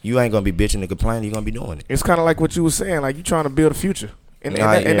 you ain't going to be bitching and complaining. You're going to be doing it. It's kind of like what you were saying. Like, you trying to build a future. And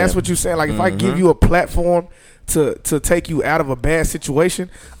that's what you're saying. Like, if I give you a platform to take you out of a bad situation,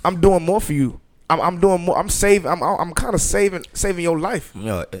 I'm doing more for you. I'm doing more. I'm saving. I'm kind of saving your life. You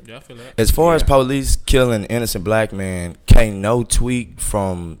know, I feel that. As far as police killing innocent black man, can't no tweet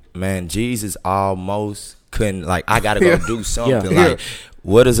from Jesus almost couldn't, like, I gotta go do something. Like,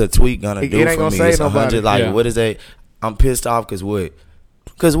 what is a tweet gonna do for me? It's 100. Like, what is that? I'm pissed off because what?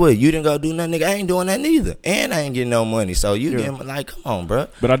 Cause what? You didn't go do nothing, nigga. I ain't doing that neither, and I ain't getting no money. So you getting, like, come on, bro.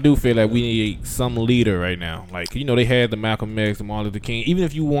 But I do feel like we need some leader right now. Like, you know, they had the Malcolm X, the Martin Luther King. Even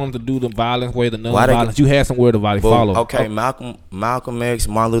if you wanted to do the violence way, the non-violence, you had somewhere to follow. Okay, Malcolm X,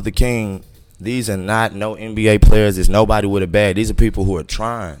 Martin Luther King. These are not no NBA players. It's nobody with a bag. These are people who are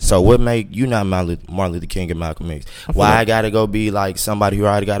trying. So what make you not Martin Luther King and Malcolm X? Why I gotta go be like somebody who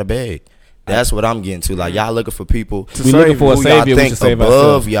already got a bag? That's what I'm getting to. Like, y'all looking for people we looking for a savior y'all think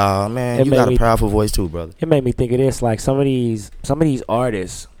above y'all. Man, you got a powerful voice too, brother. It made me think of this. Like, some of these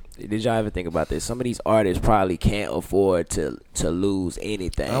artists. Did y'all ever think about this? Some of these artists probably can't afford to lose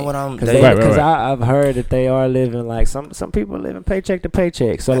anything. Because I've heard that they are living, like, some people living paycheck to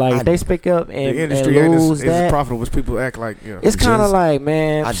paycheck. So, like, if they speak up and the industry and lose is as profitable as people act like. It's kind of like,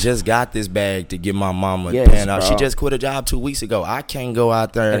 man, I just got this bag to give my mama a pen out. She just quit a job 2 weeks ago. I can't go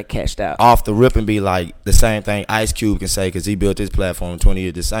out there and cashed out off the rip and be like the same thing Ice Cube can say because he built this platform in 20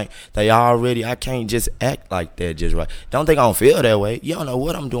 years. The same. I can't just act like that just right. Don't think I don't feel that way. You don't know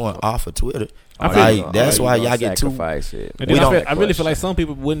what I'm doing off of Twitter. That's why y'all get too. I really feel like some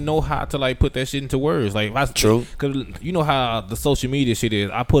people wouldn't know how to, like, put that shit into words. Like, true. Because you know how the social media shit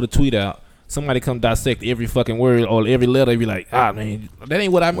is. I put a tweet out. Somebody come dissect every fucking word or every letter. Be like, man, that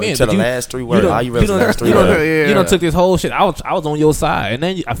ain't what I meant. Until the last 3 words. You done took this whole shit. I was on your side, and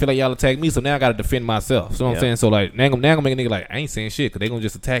then I feel like y'all attacked me. So now I gotta defend myself. So what I'm saying. So, like, now I'm gonna make a nigga like, I ain't saying shit because they gonna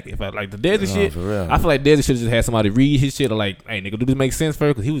just attack it. If I like the Desi shit, I feel like Desi should just had somebody read his shit or like, hey nigga, do this make sense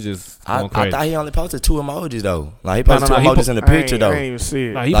first? Because he was just going crazy. I thought he only posted 2 emojis though. Like, he posted 2 emojis in the picture though. I ain't even see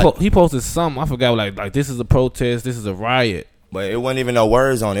it. Like, he posted something. I forgot. Like this is a protest. This is a riot. But it wasn't even no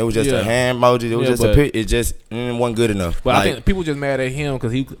words on it. It was just a hand emoji. It was just a pic. It just wasn't good enough. But I think people just mad at him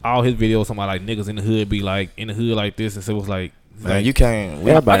because all his videos talking about, like, niggas in the hood be like in the hood like this, and so it was like, man, you can't.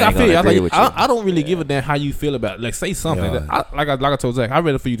 I don't really give a damn how you feel about it. Like, say something. Yeah. Like I told Zach, I'd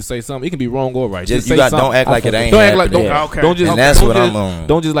rather for you to say something. It can be wrong or right. Just you don't act like it ain't. Don't act like don't just. And that's what I'm on.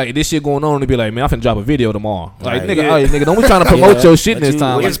 Don't just like this shit going on and be like, man, I'm finna drop a video tomorrow. Like, nigga, don't be trying to promote your shit this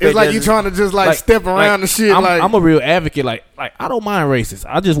time. It's like you trying to just like step around the shit. I'm a real advocate. Like I don't mind racist.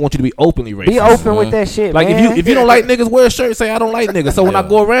 I just want you to be openly racist. Be open with that shit. Like, if you don't like niggas, wear a shirt. Say I don't like niggas. So when I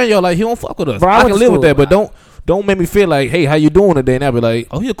go around, y'all like, he don't fuck with us. I can live with that, but don't make me feel like, hey, how you doing today? And I'll be like,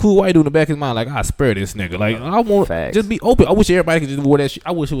 oh, he a cool white dude in the back of his mind. Like, I spare this nigga. Like, I want just be open. I wish everybody could just wear that shit.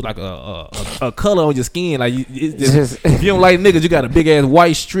 I wish it was like a color on your skin. Like, if you don't like niggas, you got a big ass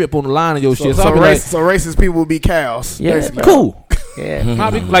white strip on the line of your shit. So racist people will be cows. Yeah, cool. Yeah.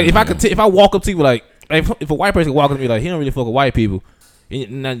 Like, if I walk up to you like if a white person walk up to me like, he don't really fuck with white people,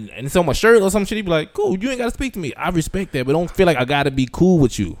 and it's on my shirt or some shit, he be like, cool, you ain't gotta speak to me. I respect that, but don't feel like I gotta be cool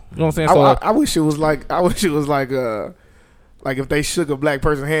with you. You know what I'm saying? So I wish it was like if they shook a black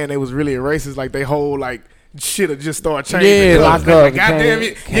person's hand, they was really a racist. Like, they whole like shit would just start changing. Yeah, like, goddamn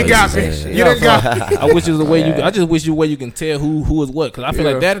it, you got me. You done got me. I wish it was a way I just wish you a way you can tell who is what, because I feel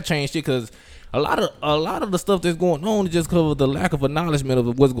like that'll change shit. Because a lot of the stuff that's going on is just because of the lack of acknowledgement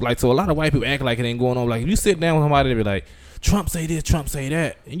of what's like. So a lot of white people act like it ain't going on. Like, if you sit down with somebody, they be like, Trump say this, Trump say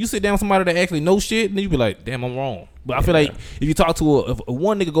that, and you sit down with somebody that actually knows shit, and then you be like, damn, I'm wrong. But I feel like if you talk to if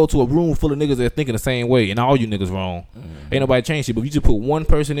one nigga go to a room full of niggas that thinking the same way, and all you niggas wrong, ain't nobody change shit. But if you just put one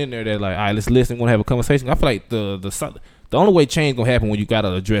person in there that like, all right, let's listen, want to have a conversation. I feel like the only way change gonna happen when you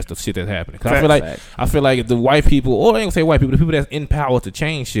gotta address the shit that's happening. Cause I feel like if the white people, or I ain't gonna say white people, the people that's in power to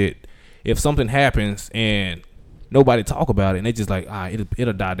change shit, if something happens and nobody talk about it, and they just like, all right,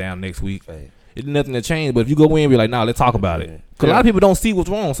 it'll die down next week. Right. It's nothing to change. But if you go in and be like, nah, let's talk about it. Because a lot of people don't see what's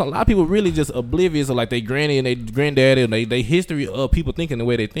wrong. So a lot of people really just oblivious of like their granny and their granddaddy and they history of people thinking the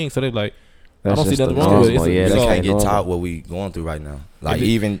way they think. So they're like, I don't see nothing wrong with it. They So- can't get taught what we going through right now. Like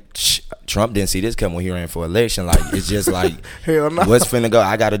even Trump didn't see this coming when he ran for election. Like it's just like Hell no. what's finna go?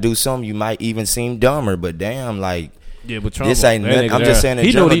 I got to do something. You might even seem dumber, but damn, like Yeah, but Trump, this ain't that nothing. nigga I'm there. just saying in He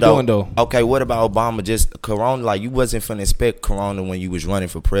know general, what he doing though. Okay, what about Obama? Just Corona, like you wasn't finna expect Corona when you was running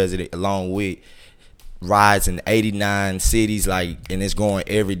for president, along with riots in 89 cities, like, and it's going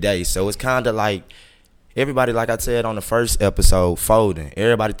every day. So it's kind of like everybody, like I said on the first episode, folding.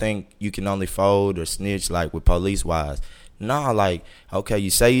 Everybody think you can only fold or snitch like with police wise. Nah, like, okay, you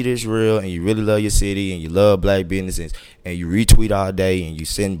say you this real and you really love your city and you love black businesses and you retweet all day and you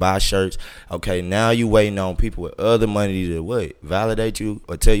send buy shirts. Okay, now you waiting on people with other money to what? Validate you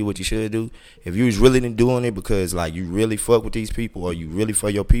or tell you what you should do. If you was really doing it because like you really fuck with these people or you really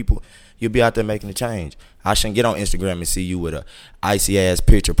for your people, you'll be out there making a change. I shouldn't get on Instagram and see you with a icy ass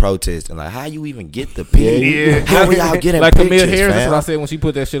picture protesting. Like, how you even get the picture? Yeah. How do y'all get Like pictures, Camille Harris, that's fam? what I said when she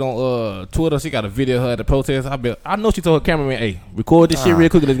put that shit on Twitter. She got a video of her at the protest. I know she told her cameraman, "Hey, record this shit real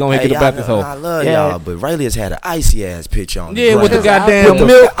quick. Let's go ahead and get y'all about this know hoe." I love Yeah. y'all, but Rayleigh's had an icy ass picture on. Yeah, with the ground. goddamn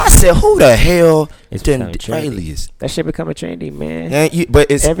milk. I said, who the hell It's didn't becoming trendy. Rayleigh's? That shit becoming trendy, man.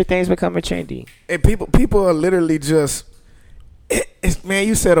 But it's Everything's becoming trendy. And people are literally just, man,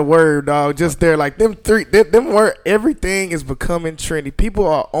 you said a word, dog. Just there, like them word. Everything is becoming trendy. People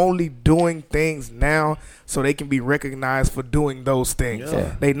are only doing things now so they can be recognized for doing those things.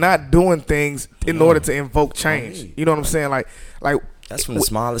 Yeah. They not doing things in order to invoke change. You know what I'm saying? Like that's from the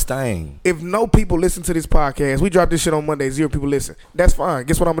smallest thing. if no people listen to this podcast, we drop this shit on Monday, 0 people listen. That's fine.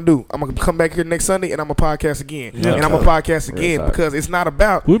 Guess what I'm gonna do? I'm gonna come back here next Sunday and I'm gonna podcast again. Yeah. And I'm gonna podcast again because it's not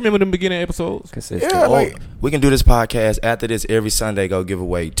about We remember them beginning episodes. Consistent. yeah, like We can do this podcast after this every Sunday. Go give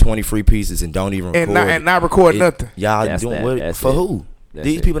away 20 free pieces and don't even record. and not record nothing. Y'all That's doing that. what That's for it. who? That's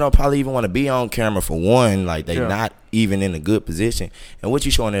These it. people don't probably even want to be on camera for one. Like they Yeah. not even in a good position. And what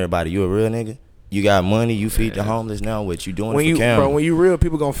you showing everybody? You a real nigga? You got money? You feed the homeless now? What you doing When it for you camera? when you real,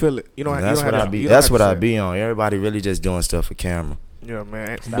 people gonna feel it. You know, That's you what don't I have be. to- you don't That's have what to I say. be on. Everybody really just doing stuff for camera. Yeah,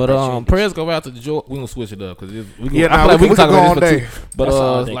 man. But prayers go out to George. We gonna switch it up because we Yeah, I nah, feel like we we can can talk go about all this for day. two. But That's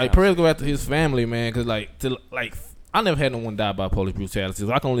all they like got. prayers go out to his family, man, because like I never had no one die by police brutality.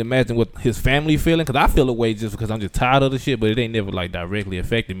 So I can only imagine what his family feeling. Because I feel a way just because I'm just tired of the shit, but it ain't never like directly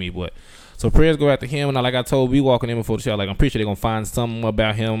affected me. But so prayers go out to him, and like I told B walking in before the show, like I'm pretty sure they're gonna find something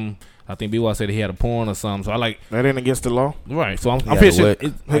about him. I think B-Walk said he had a porn or something. So I like That ain't against the law. right. So I'm got pretty a sure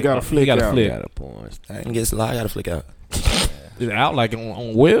what? He got a flick He got a out. flick. Got a porn. I didn't get a lie. I got to flick out. Is it out like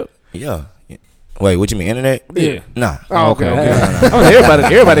on web? Yeah. Wait, what you mean, internet? Yeah. Nah. Oh, okay. I mean,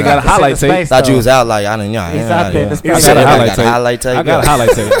 everybody got a highlight tape. Thought you was out like I didn't know. He's out there in the space. I got a highlight got tape. a highlight tape. I got a highlight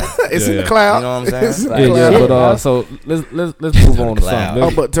tape. It's Yeah, in the yeah. cloud. You know what I'm It's in saying? the Yeah, cloud. but so let's move on to Cloud. something.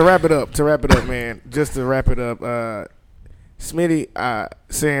 Oh, but to wrap it up, man. Just to wrap it up, Smitty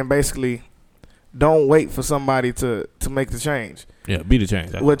saying basically, don't wait for somebody to make the change. Yeah, be the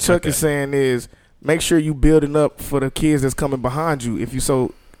change. What Chuck Okay. is saying is, make sure you building up for the kids that's coming behind you. If you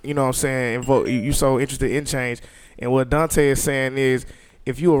so, you know what I'm saying, you so interested in change. And what Dante is saying is,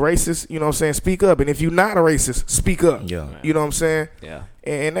 if you a racist, you know what I'm saying, speak up. And if you're not a racist, speak up. Yeah. You know what I'm saying? Yeah.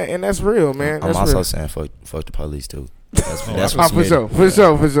 And that's real, man. I'm That's also real. saying fuck the police too. That's Oh, what for Smitty. sure,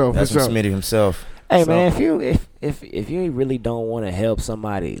 for sure. That's what Smitty himself. Hey So- man, if you really don't want to help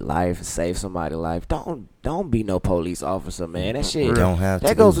somebody's life, save somebody's life, don't be no police officer, man. That shit You don't have to.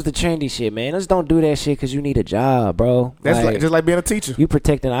 that goes with the trendy shit, man. Just don't do that shit because you need a job, bro. That's like just like being a teacher. you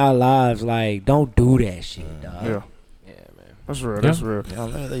protecting our lives. Like, don't do that shit, dog. Yeah, Yeah, man. that's real. Yeah. That's real.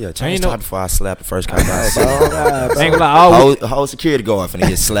 Change Ain't no- time before I slap the first cop I Oh, see. God, Ain't gonna lie, all Whole security guard finna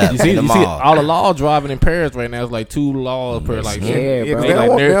get slapped you see, in the you see mall. all the law driving in Paris right now is like 2 laws per like. Yeah, Yeah, bro. they don't Like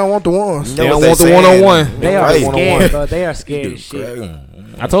want, they're- they don't want the ones. They You know don't what want the saying? one-on-one. They are Right. scared, bro. They are scared as shit.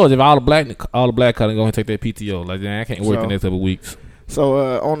 I told you if all the black cut and go and take their PTO. Like, man, I can't work So- the next couple weeks. So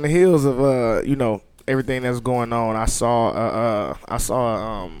on the heels of everything that's going on, I saw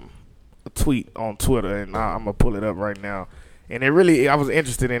a tweet on Twitter, and I'm gonna pull it up right now. And I was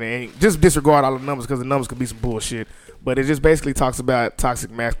interested in it. And just disregard all the numbers because the numbers could be some bullshit. But it just basically talks about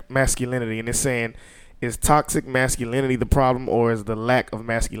toxic masculinity, and it's saying, is toxic masculinity the problem, or is the lack of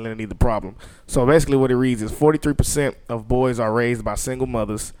masculinity the problem? So basically what it reads is 43% of boys are raised by single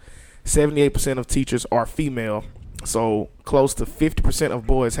mothers, 78% of teachers are female, so close to 50% of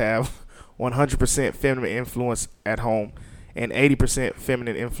boys have 100% feminine influence at home and 80%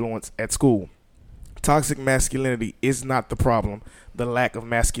 feminine influence at school. Toxic masculinity is not the problem. The lack of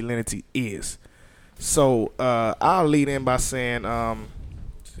masculinity is. So I'll lead in by saying a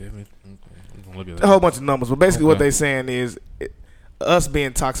whole bunch of numbers, but basically what Okay. they're saying is us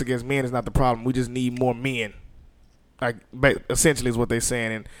being toxic as men is not the problem. We just need more men. Like essentially is what they're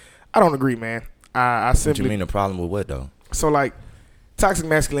saying. And I don't agree, man. I simply. What you mean the problem with what though? So like, toxic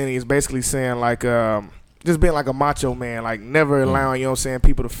masculinity is basically saying like just being like a macho man, like never allowing, you know what I'm saying,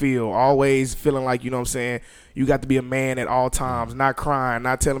 people to feel, always feeling like, you know what I'm saying, you got to be a man at all times, not crying,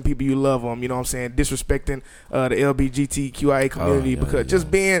 not telling people you love them, you know what I'm saying, disrespecting the LGBTQIA community because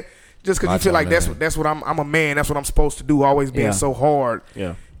just because you feel like that's what I'm a man, that's what I'm supposed to do, always being so hard.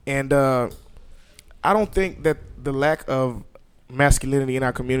 Yeah. And I don't think that the lack of masculinity in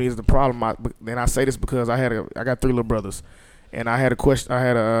our community is the problem. And I say this because I got 3 little brothers. And I had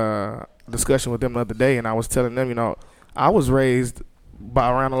a discussion with them the other day, and I was telling them, you know, I was raised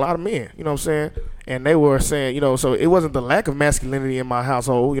around a lot of men, you know what I'm saying? And they were saying, you know, so it wasn't the lack of masculinity in my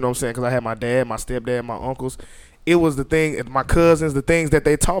household, you know what I'm saying, because I had my dad, my stepdad, my uncles. It was the thing, my cousins, the things that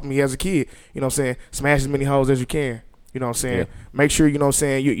they taught me as a kid, you know what I'm saying? Smash as many hoes as you can, you know what I'm saying? Yeah. Make sure, you know what I'm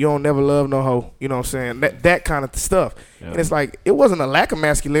saying, you don't never love no hoe, you know what I'm saying? That kind of stuff. Yeah. And it's like, it wasn't a lack of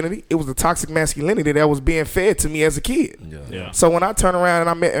masculinity. It was the toxic masculinity that was being fed to me as a kid. Yeah. So when I turned around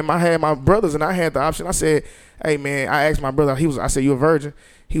and I had my brothers and I had the option, I said, hey, man, I asked my brother, I said, you a virgin?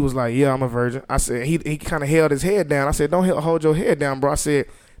 He was like, yeah, I'm a virgin. I said, he kind of held his head down. I said, don't hold your head down, bro. I said,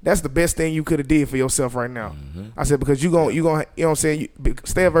 that's the best thing you could have did for yourself right now. Mm-hmm. I said, because you gonna, you know what I'm saying,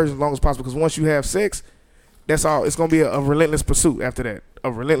 stay a virgin as long as possible, because once you have sex, that's all. It's gonna be a relentless pursuit after that.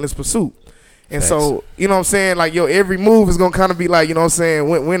 A relentless pursuit. And so, you know what I'm saying, like, yo, every move is gonna kind of be like, you know what I'm saying,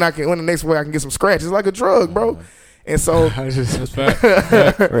 when the next way I can get some scratch. It's like a drug, bro. And so that's fact.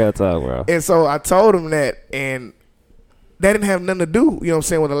 Real talk, bro. And so I told him that, and that didn't have nothing to do, you know what I'm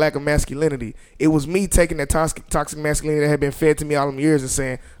saying, with a lack of masculinity. It was me taking that toxic masculinity that had been fed to me all them years and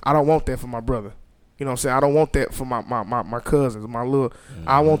saying, I don't want that for my brother. You know what I'm saying? I don't want that for my cousins, my little. Mm-hmm.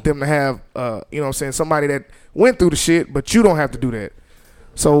 I want them to have, you know what I'm saying, somebody that went through the shit, but you don't have to do that.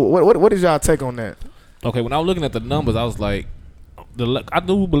 So what is y'all take on that? Okay, when I was looking at the numbers, I was like, I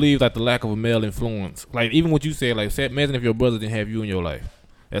do believe that the lack of a male influence, like even what you said, like imagine if your brother didn't have you in your life.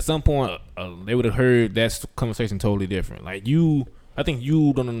 At some point, they would have heard that conversation totally different. Like I think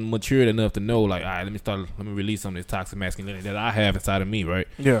you done matured enough to know, like, all right, let me release some of this toxic masculinity that I have inside of me, right?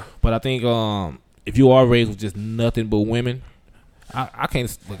 Yeah. But I think if you are raised with just nothing but women, I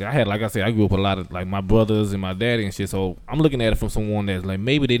can't look. Like I said, I grew up with a lot of like my brothers and my daddy and shit. So I'm looking at it from someone that's like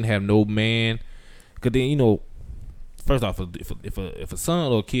maybe didn't have no man. Cause then, you know, first off, if a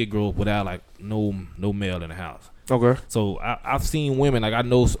son or a kid grow up without like no male in the house. Okay. So I've seen women, like I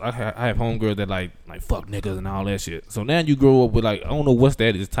know I have homegirls that like fuck niggas and all that shit. So now you grow up with like, I don't know what's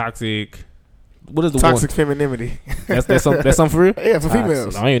that. It's toxic. What is the toxic femininity? That's something for real? Yeah, for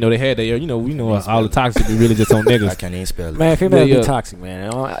females. I didn't know they had that. You know, we know all the toxic be really just on niggas. I can't even spell it. Man, females be toxic, man.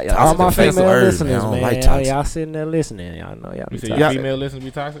 All my female listeners, man. Like y'all sitting there listening. Y'all know y'all be toxic. Your female listeners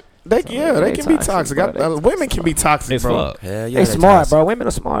be toxic? They can be toxic. Women can be toxic, bro. Hell yeah, they smart, bro. Women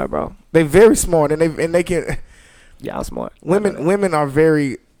are smart, bro. They very smart, and they can. Y'all smart. Women are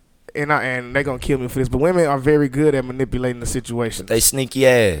very. And they're gonna kill me for this, but women are very good at manipulating the situation. They sneaky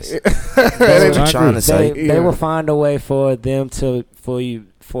ass. That's what you're trying to say. They will find a way for them to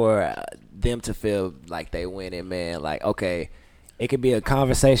feel like they winning, man. Like, okay, it could be a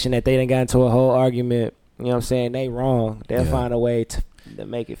conversation that they done got into a whole argument. You know what I'm saying? They wrong. They'll find a way to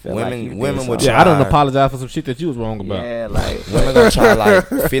make it feel like you women would try. I don't apologize for some shit that you was wrong about. Yeah, like women gonna try like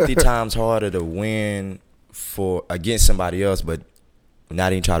 50 times harder to win against somebody else, but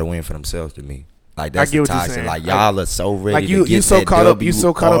not even try to win for themselves. To me, like that's the toxic. Like y'all are so ready. Like you so caught up. You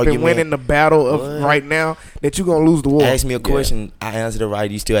so caught up in winning the battle of right now that you gonna lose the war. Ask me a question, I answered it right.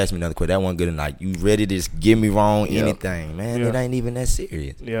 You still ask me another question. That wasn't good enough. You ready to just get me wrong? Anything, man. It ain't even that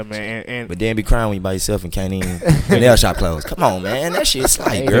serious. Yeah, man. But then be crying when you by yourself and can't even nail shop clothes. Come on, man. That shit's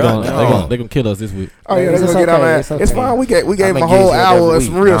like, girl. They gonna kill us this week. Oh yeah, they gonna get on that. It's fine. We gave them a whole hour of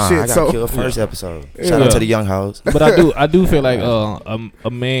some real shit. I got killed first episode. Shout out to the young hoes. But I do feel like a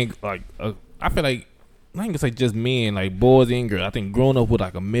man, like I feel like I ain't gonna say just men, like boys and girls. I think growing up with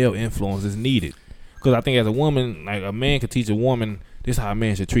like a male influence is needed, because I think as a woman, like a man could teach a woman this is how a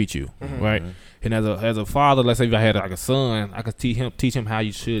man should treat you, right? And as a father, let's say if I had like a son, I could teach him how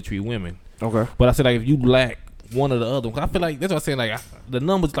you should treat women. Okay. But I said like if you lack one or the other, I feel like that's what I'm saying. Like the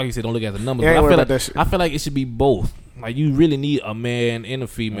numbers, like you said, don't look at the numbers. But I feel like it should be both. Like you really need a man and a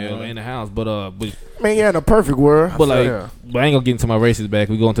female in the house, but man, yeah, in a perfect world. But like, but I ain't gonna get into my racist back.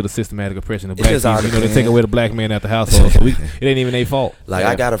 We go into the systematic oppression of black people. You know, they take away the black man out the household, so it ain't even their fault. Like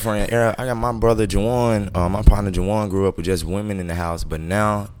I got a friend, I got my brother Jawan. My partner Jawan grew up with just women in the house, but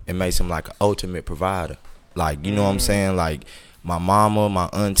now it makes him like an ultimate provider. Like you know what I'm saying, like. My mama, my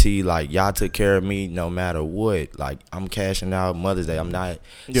auntie, like y'all took care of me no matter what. Like I'm cashing out Mother's Day. I'm not.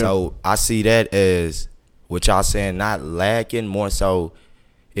 Yeah. So I see that as what y'all saying, not lacking, more so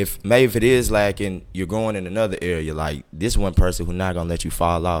if it is lacking, you're going in another area. Like this one person who not gonna let you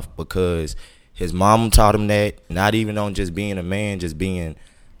fall off because his mom taught him that. Not even on just being a man, just being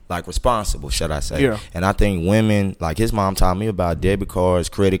like responsible, should I say? Yeah. And I think women, like his mom taught me about debit cards,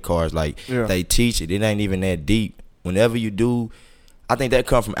 credit cards. Like they teach it. It ain't even that deep. Whenever you do, I think that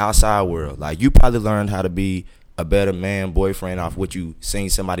come from outside world. Like you probably learned how to be a better man, boyfriend off what you seen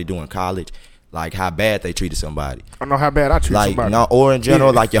somebody do in college. Like how bad they treated somebody. I know how bad I treat like, somebody. No, or in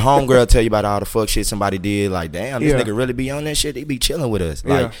general, like your homegirl tell you about all the fuck shit somebody did. Like, damn, this nigga really be on that shit. He be chilling with us.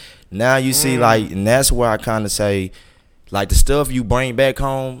 Like now you see, like, and that's where I kind of say, like the stuff you bring back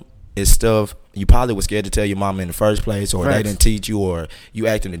home is stuff you probably was scared to tell your mama in the first place, or they didn't teach you, or you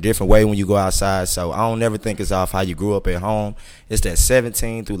act in a different way when you go outside. So I don't never think it's off how you grew up at home. It's that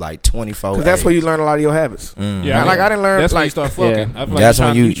 17 through like 24. Because that's where you learn a lot of your habits. Yeah, like I didn't learn. That's like, when you start fucking. I feel like that's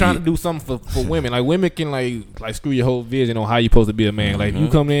when you trying to do something for women. Like women can like screw your whole vision on how you supposed to be a man. Like if you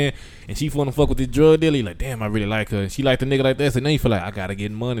come in and she wanna fuck with this drug dealer, you like, damn, I really like her. She like the nigga like that, so then you feel like I gotta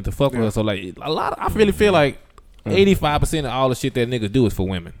get money to fuck with her. So like I really feel like 85% of all the shit that niggas do is for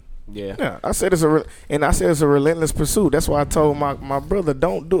women. Yeah. I said it's a relentless pursuit. That's why I told my brother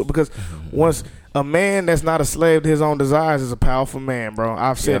don't do it, because once a man that's not a slave to his own desires is a powerful man, bro.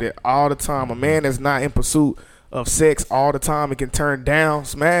 I've said it all the time. A man that's not in pursuit of sex all the time and can turn down,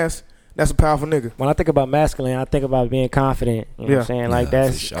 smash. That's a powerful nigga. When I think about masculine, I think about being confident. You know what I'm saying? Like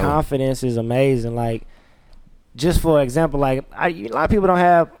that's confidence is amazing. Like just for example, like a lot of people don't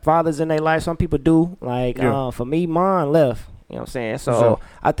have fathers in their life. Some people do. Like for me, mine left. You know what I'm saying? So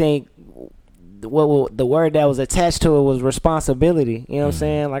I think the word that was attached to it was responsibility. You know what I'm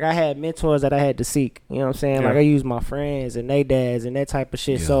saying? Like I had mentors that I had to seek. You know what I'm saying? Like I used my friends and they dads and that type of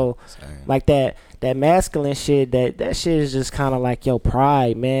shit. So like that masculine shit, that shit is just kind of like your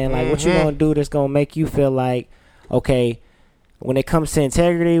pride, man. Like what you gonna do that's gonna make you feel like, okay, when it comes to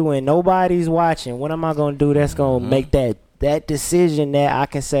integrity, when nobody's watching, what am I gonna do that's gonna make that decision that I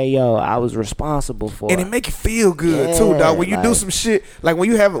can say, yo, I was responsible for. And it make you feel good too, dog. When you do some shit, like when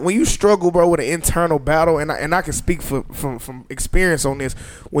you struggle, bro, with an internal battle, and I can speak from experience on this.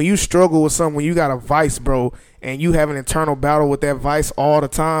 When you struggle with something, when you got a vice, bro, and you have an internal battle with that vice all the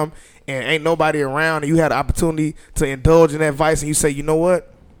time, and ain't nobody around, and you had the opportunity to indulge in that vice, and you say, you know what?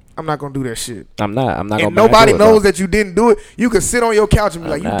 I'm not gonna do that shit. I'm not gonna. And nobody knows that you didn't do it. You could sit on your couch and be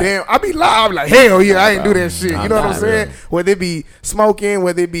like, "You damn!" I be live, like, "Hell yeah, I ain't do that shit." You know what I'm saying? Really. Whether it be smoking,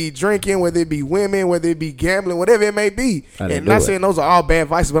 whether it be drinking, whether it be women, whether it be gambling, whatever it may be. And I'm not saying those are all bad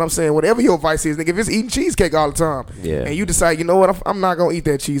vices, but I'm saying whatever your vice is, nigga. If it's eating cheesecake all the time, and you decide, you know what, I'm not gonna eat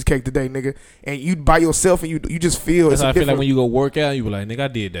that cheesecake today, nigga, and you by yourself and you just feel. That's how I feel like when you go work out, you be like, "Nigga, I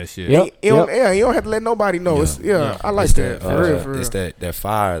did that shit." You don't have to let nobody know. I like that. For real. It's that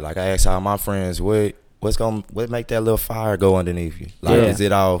fire. Like I asked all my friends, what make that little fire go underneath you? Like, is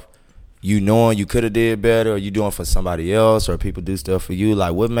it off you knowing you could have did better, or you doing for somebody else, or people do stuff for you?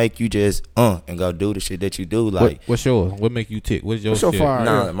 Like, what make you just and go do the shit that you do? Like, what's yours? What make you tick? What's your fire?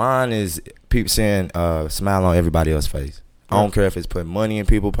 Nah, mine is people saying smile on everybody else's face. I don't care if it's putting money in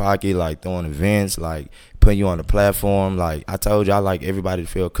people's pocket, like throwing events, like putting you on the platform. Like I told you, I like everybody to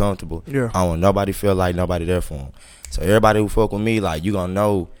feel comfortable. I don't want nobody to feel like nobody there for them. So everybody who fuck with me, like, you gonna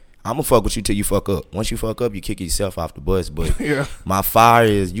know I'm gonna fuck with you till you fuck up. Once you fuck up, you kick yourself off the bus. But my fire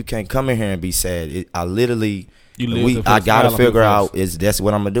is, you can't come in here and be sad. I gotta figure out that's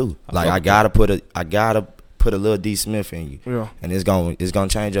what I'm gonna do. Like I gotta put a little D Smith in you, and it's gonna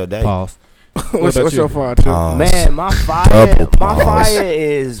change your day. Pause. What's your fire too? Man, my fire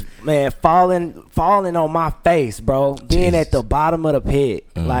is, man, falling on my face, bro. Being at the bottom of the pit,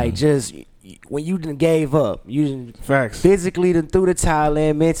 like just. When you done gave up, you done physically done threw the towel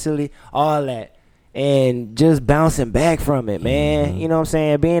in, mentally, all that, and just bouncing back from it, man. You know what I'm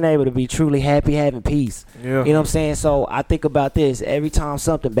saying? Being able to be truly happy, having peace. You know what I'm saying? So I think about this. Every time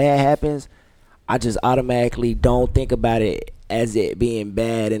something bad happens, I just automatically don't think about it as it being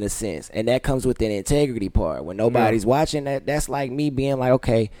bad in a sense. And that comes with an integrity part. When nobody's watching, that's like me being like,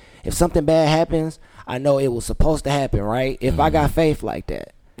 okay, if something bad happens, I know it was supposed to happen, right? If I got faith like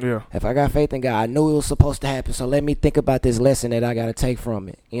that. If I got faith in God, I knew it was supposed to happen. So let me think about this lesson that I got to take from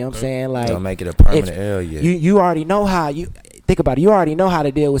it. You know what I'm saying? Like, don't make it a permanent L yet. You already know how you think about it. You already know how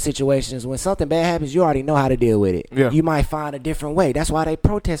to deal with situations. When something bad happens, you already know how to deal with it. You might find a different way. That's why they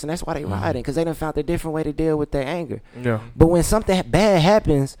protesting. That's why they rioting, because they done found a different way to deal with their anger. But when something bad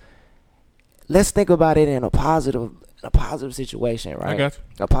happens, let's think about it in a positive situation, right? I got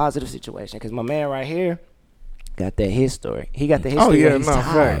you. A positive situation, because my man right here, got that history. He got the history. yeah, he's no, tired,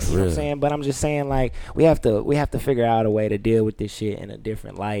 facts. you know what I'm saying? But I'm just saying, like, we have to figure out a way to deal with this shit in a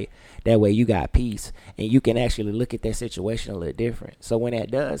different light. That way you got peace and you can actually look at that situation a little different. So when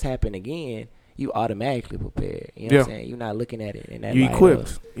that does happen again, you automatically prepared. You know what I'm saying? You're not looking at it in that you light.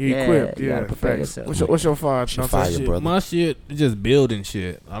 Equipped. You equipped. You gotta prepare Facts. yourself. What's your fire? Brother. My shit is just building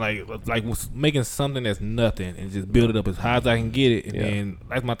shit. I like making something that's nothing and just build it up as high as I can get it. And then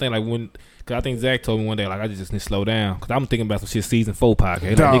that's my thing. Like cause I think Zach told me one day, like, I just need to slow down. Cause I'm thinking about some shit season 4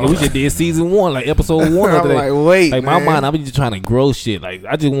 podcast. Like, nigga, we just did season 1, like episode 1. I'm like, wait, like, man. my mind, I'm just trying to grow shit. Like,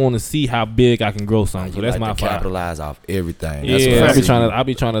 I just want to see how big I can grow something. So that's my fire. Capitalize off everything. That's I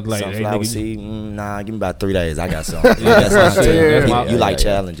be trying to like, hey, sunflower nigga, seed. Nah, give me about 3 days. I got something. That's my shit. You like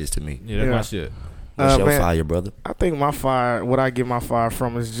challenges to me. Yeah, that's my shit. What's your man, fire, brother? I think my fire, what I get my fire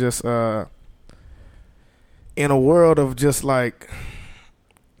from is just in a world of just a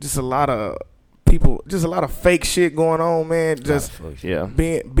lot of people, just a lot of fake shit going on, man. Just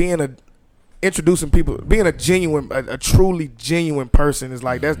introducing people, being a genuine, a truly genuine person is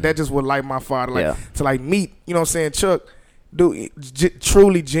like that just would light my fire to like meet, you know what I'm saying, Chuck,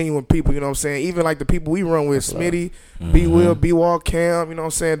 truly genuine people, you know what I'm saying, even like the people we run with, Smitty, B Will, B Wall, Cam, you know what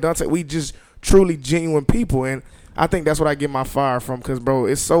I'm saying, Dante, we just truly genuine people. And I think that's what I get my fire from, because bro,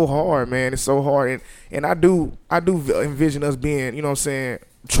 it's so hard, man. It's so hard, and I do envision us being, you know what I'm saying,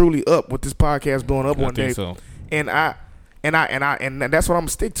 truly up with this podcast blowing up one day. So. And that's what I'm gonna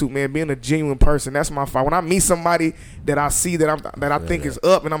stick to, man. Being a genuine person, that's my fire. When I meet somebody that I see that I think is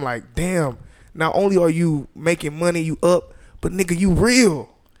up, and I'm like, damn. Not only are you making money, you up, but nigga, you real.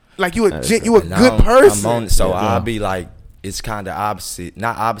 Like you a good person. I'll be like, it's kind of opposite,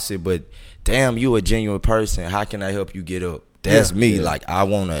 not opposite, but damn, you a genuine person. How can I help you get up? That's me. Like, I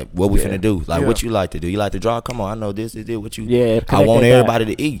wanna. What we finna do? Like, what you like to do? You like to draw? Come on, I know this is it. What you? Yeah. I want everybody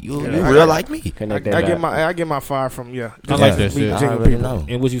to eat. You real like me. I get my fire from I like that shit. I already know.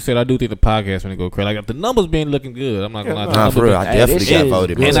 And what you said, I do think the podcast when it go crazy. Like, the numbers been looking good. I'm not gonna lie. Nah, for real, I definitely got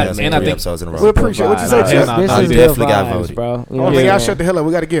voted. And I think episodes in a row. We appreciate what you said, This Chuck. is definitely got voted, bro. Oh, man, y'all shut the hell up.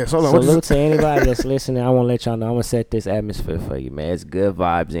 We got a guest. Hold on. Salute to anybody that's listening. I want to let y'all know I'm gonna set this atmosphere for you, man. It's good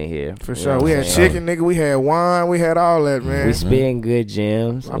vibes in here. For sure. We had chicken, nigga. We had wine. We had all that, man. We spitting good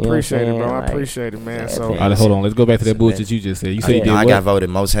gems. I appreciate it, bro. I appreciate it, man. So, all right, hold on. Let's go back to that bullshit you just said. You said you did I what? got voted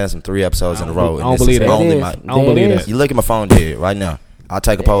most handsome 3 episodes in a row. I don't believe that. I don't believe that. You look at my phone dead right now. I'll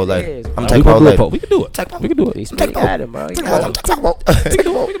take a poll later. I'm take a poll later. We can do it. We can do it. Take a poll.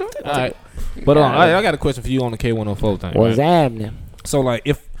 All right. But I got a question for you on the K104 thing. What's happening? So, like,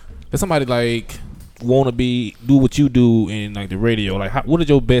 if somebody like want to do what you do in like the radio, like what is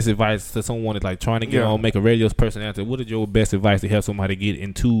your best advice to someone that's like trying to get on, make a radio personality? What is your best advice to help somebody get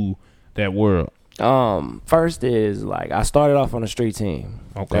into that world? First is like I started off on a street team.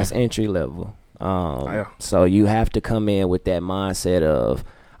 Okay, that's entry level. So you have to come in with that mindset of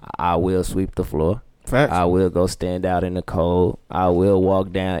I will sweep the floor. Facts. I will go stand out in the cold. I will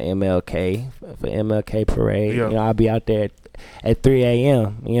walk down MLK for MLK parade. Yeah. You know, I'll be out there at 3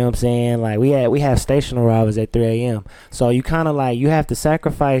 a.m. You know what I'm saying? Like we have station arrivals at 3 a.m. So you kind of like you have to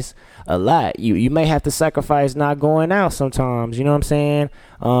sacrifice a lot. You may have to sacrifice not going out sometimes. You know what I'm saying?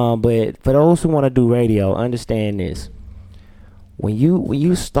 But for those who want to do radio, understand this. When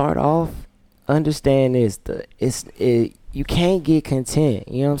you start off, understand this. You can't get content.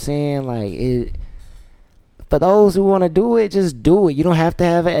 You know what I'm saying? Like for those who want to do it, just do it. You don't have to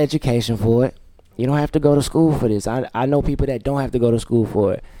have an education for it. You don't have to go to school for this. I know people that don't have to go to school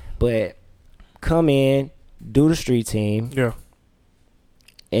for it. But come in, do the street team. Yeah.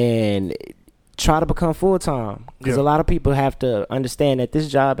 And try to become full-time. Because a lot of people have to understand that this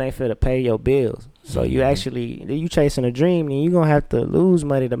job ain't for to pay your bills. So you chasing a dream, and you're going to have to lose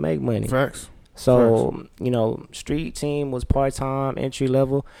money to make money. Facts. So, street team was part-time, entry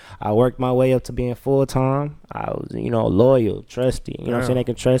level. I worked my way up to being full-time. I was, loyal, trusty. You know what I'm saying? They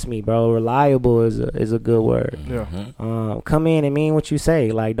can trust me, bro. Reliable is a good word. Yeah. Come in and mean what you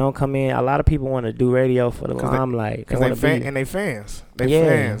say. Like, don't come in. A lot of people want to do radio for the limelight. They fans.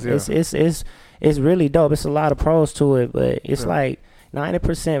 Yeah. It's really dope. It's a lot of pros to it, but it's like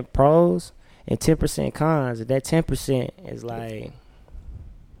 90% pros and 10% cons. And that 10% is like...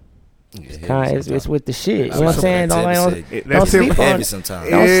 It's with the shit. You know what I'm saying? Don't sleep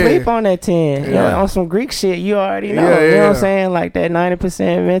on that 10. On some Greek shit, you already know. You know what I'm saying? Like that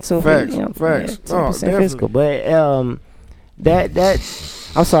 90% mental. Facts. 10% physical. But that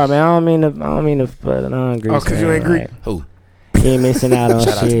I'm sorry, man. I don't mean to put an on Greek. Oh, because you ain't Greek. Who? You ain't missing out on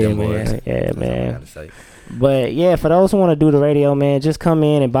shit, man. Boys. Yeah, man. But yeah, for those who want to do the radio, man, just come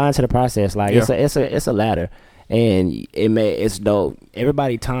in and buy into the process. Like it's a ladder. And it's dope.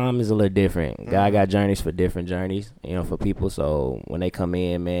 Everybody time is a little different. God got journeys for different journeys, for people. So when they come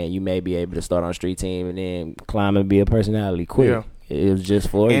in, man, you may be able to start on street team and then climb and be a personality quick. Yeah. It was just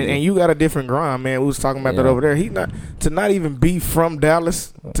for you. And you got a different grind, man. We was talking about that over there. To not even be from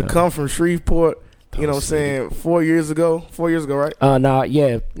Dallas, to come from Shreveport. You know what I'm saying? 4 years ago, right? No,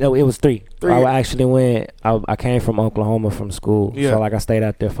 it was 3. I actually went. I came from Oklahoma from school, so I stayed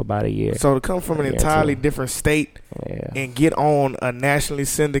out there for about a year. So to come from an entirely different state and get on a nationally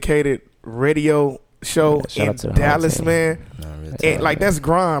syndicated radio show in Dallas, man, and that's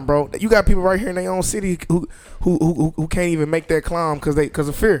grind, bro. You got people right here in their own city who can't even make that climb because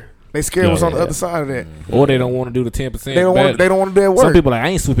of fear. They scared what's on the other side of that. Or they don't want to do the 10%. They don't want to do that work. Some people I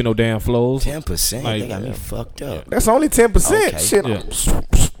ain't swooping no damn flows. 10%? They got me fucked up. That's only 10%. Okay. Shit,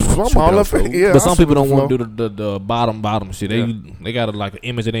 I'm all up in. But some people don't want to do the bottom shit. They got an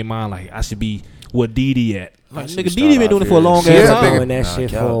image in their mind like I should be where Didi at. Like, nigga, Didi been doing it for a long ass time. Doing that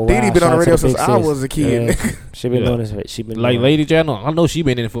shit for a while. Didi been on the radio since I was a kid. She been doing this. She been like Lady J. I know she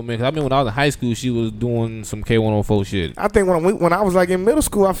been in it for a minute. I mean, when I was in high school, she was doing some K104 shit. I think when I was in middle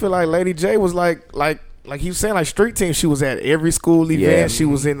school, I feel like Lady J was like he was saying street team. She was at every school event. Yeah. She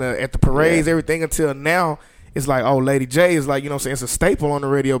was at the parades, everything until now. It's like, oh, Lady J is like, it's a staple on the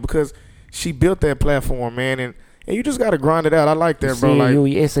radio because she built that platform, man, and you just gotta grind it out. I like that, bro.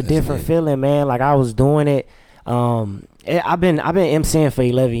 It's a different feeling, man. Like I was doing it. I've been MCing for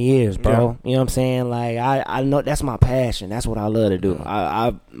 11 years, bro. Yeah. You know what I'm saying? Like I know that's my passion. That's what I love to do.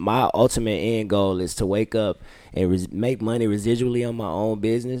 My ultimate end goal is to wake up and make money residually on my own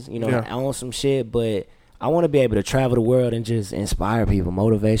business. I own some shit, but I want to be able to travel the world and just inspire people,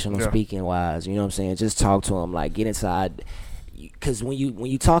 motivational speaking wise. You know what I'm saying? Just talk to them, like get inside. Because when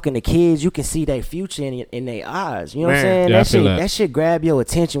you talking to kids, you can see their future in their eyes. You know what I'm saying? That shit grab your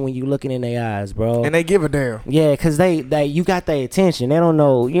attention when you looking in their eyes, bro. And they give a damn. Yeah, because they you got their attention. They don't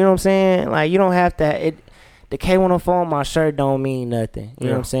know. You know what I'm saying? Like you don't have to. The K104 on my shirt don't mean nothing. You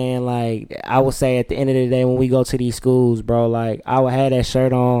know what I'm saying? Like I would say at the end of the day when we go to these schools, bro, like I would have that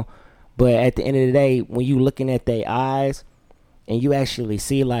shirt on, but at the end of the day when you looking at their eyes. And you actually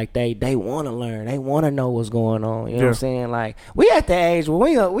see like they want to learn, they want to know what's going on. You know what I'm saying? Like we at the age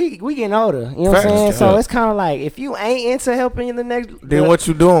where we getting older. You know what I'm saying? So it's kind of like if you ain't into helping in the next, then what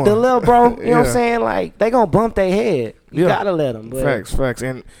you doing? The little bro, you know what I'm saying? Like they gonna bump their head. You gotta let them. Facts,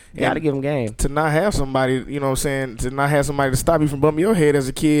 and you gotta give them game. To not have somebody, you know what I'm saying? To not have somebody to stop you from bumping your head as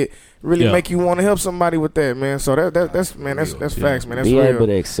a kid, really make you want to help somebody with that, man. So that's facts, man. That's be real. Able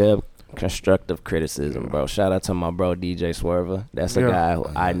to accept constructive criticism, bro. Shout out to my bro DJ Swerver. That's a guy who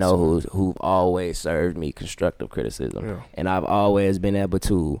I know who always served me constructive criticism, and I've always been able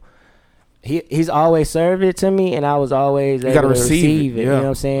to. He's always served it to me, and I was always able to receive it. You know what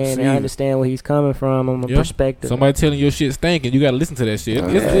I'm saying? And I understand where he's coming from a perspective. Somebody telling your shit stinking, you got to listen to that shit.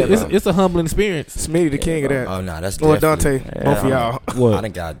 It's a humbling experience. Smitty the king of that. Oh no, that's or Dante. Both of y'all. What? I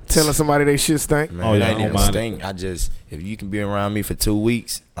done got telling somebody they shit stink. Man, it ain't even stink. If you can be around me for 2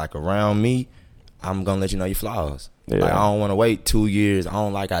 weeks, like around me, I'm gonna let you know your flaws. Like I don't want to wait 2 years. I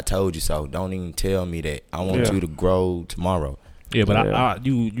don't like I told you so. Don't even tell me that. I want you to grow tomorrow. Yeah, but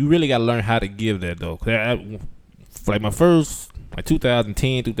you really got to learn how to give that though. Like my first,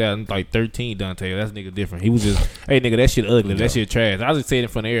 2010, 2013 Dante, that's nigga different. He was just, hey nigga, that shit ugly, that shit trash. I just say it in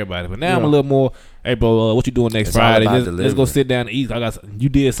front of everybody. But now I'm a little more, hey bro, what you doing next Friday? Let's go sit down and eat. You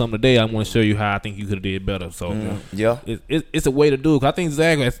did something today. I want to show you how I think you could have did better. So it's a way to do it. 'Cause I think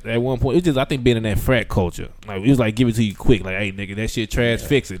Zach at one point, it's just I think being in that frat culture, like it was like give it to you quick, like hey nigga, that shit trash,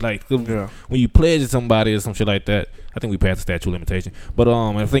 fix it. Like when you pledge to somebody or some shit like that. I think we passed the statute of limitation, but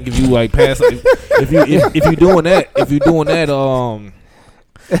I think if you like pass, if you doing that,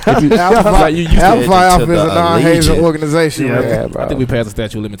 Alpha Alpha is a non-hazing organization. Yeah, bro. I think we passed the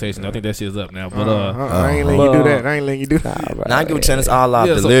statute of limitations. I think that shit's up now. But I ain't letting you do that. I ain't letting you do that. Now I get what you're saying. It's all out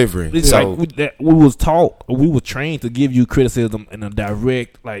delivery. So we was taught, we were trained to give you criticism in a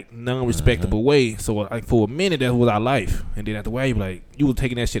direct, like non-respectable way. So like for a minute that was our life, and then after a while you were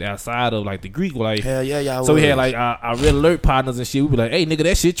taking that shit outside of like the Greek, like hell yeah, y'all. So we had like our red alert partners and shit. We be like, hey nigga,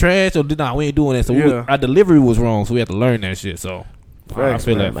 that shit trash, or nah, we ain't doing that. So our delivery was wrong, so we had to learn that shit. So. Facts, I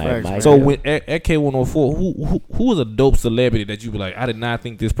feel that. Facts. So when at K104, who was a dope celebrity that you be like, I did not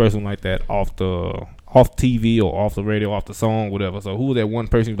think this person like that off TV or off the radio, off the song, whatever. So who was that one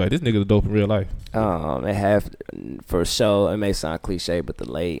person you be like, this nigga's dope in real life? It have for sure. It may sound cliche, but the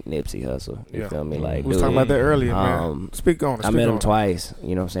late Nipsey Hussle. You feel me? Like we was talking about that earlier, man. Speak on it. I met him twice.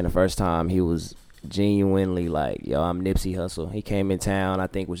 You know what I'm saying? The first time he was genuinely like, yo, I'm Nipsey Hussle. He came in town. I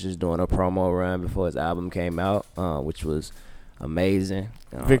think was just doing a promo run before his album came out, which was amazing.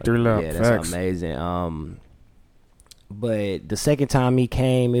 Victory lap. Yeah, that's Facts. amazing. But the second time he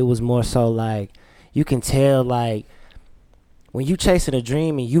came, it was more so like you can tell like when you chasing a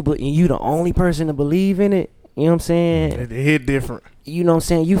dream and you the only person to believe in it. You know what I'm saying? It hit different. You know what I'm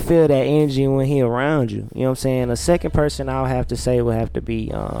saying? You feel that energy when he around you. You know what I'm saying? The second person I'll have to say would have to be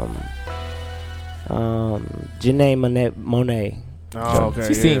Janae Monet. Oh, okay.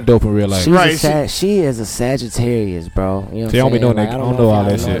 She seemed dope in real life. She is a Sagittarius, bro. You know what See, I don't be I'm knowing saying? that. I don't know all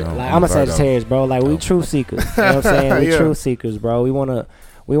that shit. Like, I'm a Sagittarius, bro. Like, we truth seekers. You know what I'm saying? We truth seekers, bro. We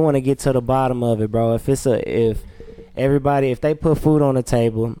wanna get to the bottom of it, bro. If they put food on the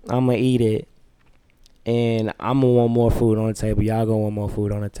table, I'ma eat it. And I'm gonna want more food on the table. Y'all gonna want more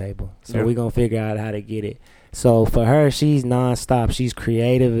food on the table. So we gonna figure out how to get it. So for her, she's nonstop. She's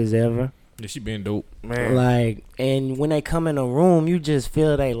creative as ever. Yeah, she been dope, man. Like, and when they come in the room, you just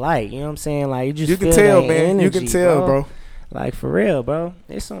feel they light. You know what I'm saying? Like, you just can tell, man. Energy, you can tell, bro. Like, for real, bro.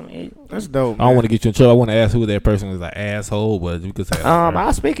 That's dope. Man. I don't want to get you in trouble. I want to ask who that person is, an asshole, but you could say.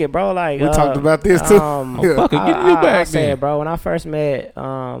 I'll speak it, bro. Like, we talked about this too. Fucking getting you back, man. Bro, when I first met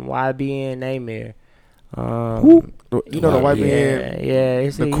YBN Naymir. You know the YBN, yeah,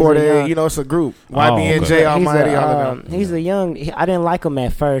 the Corday. You know, it's a group. YBN, J Almighty, all of them. He's a young. I didn't like him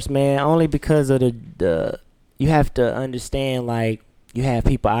at first, man, only because of the. You have to understand, like, you have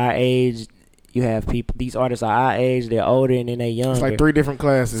people our age. You have people. These artists are our age. They're older and then they're younger. It's like 3 different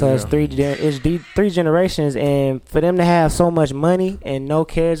classes. So it's three generations, and for them to have so much money and no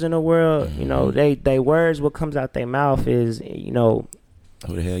cares in the world, you know, they words, what comes out their mouth is, you know.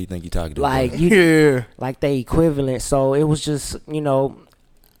 Who the hell you think you talking to? Like like they equivalent. So it was just, you know,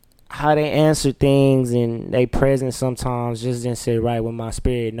 how they answer things and they presence sometimes just didn't sit right with my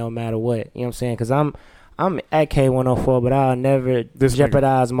spirit, no matter what. You know what I'm saying? Because I'm at K104, but I'll never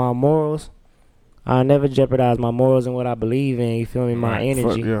jeopardize my morals. I'll never jeopardize my morals and what I believe in. You feel me? My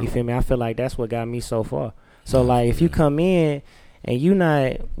energy. You feel me? I feel like that's what got me so far. So like, if you come in and you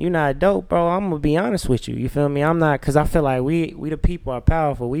not dope, bro, I'm gonna be honest with you. You feel me? I'm not, cause I feel like we the people are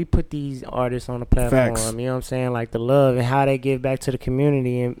powerful. We put these artists on the platform. Facts. You know what I'm saying? Like the love and how they give back to the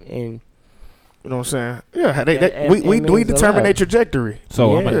community and you know what I'm saying? Yeah, we determine their trajectory.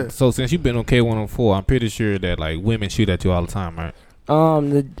 So so since you've been on K104, I'm pretty sure that like women shoot at you all the time, right?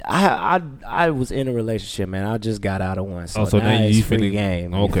 I was in a relationship, man. I just got out of one, so now it's free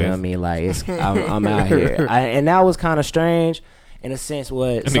game. Okay, you feel me? Like I'm out here, and that was kind of strange. In a sense,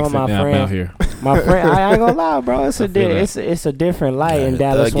 what some of my friends, I ain't gonna lie, bro. It's a different light in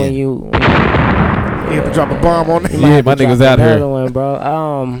Dallas when you have to drop a bomb on it. Yeah, my niggas out here, one,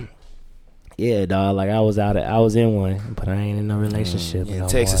 bro. Yeah, dog. Like I was in one, but I ain't in no relationship. In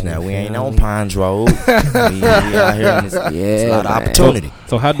Texas now, we ain't on Pines Road. we out here in this, it's a lot of opportunity.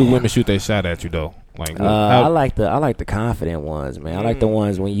 So how do women shoot their shot at you though? Like I like the confident ones, man. I like the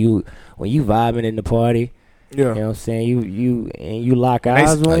ones when you vibing in the party. Yeah. You know what I'm saying? You lock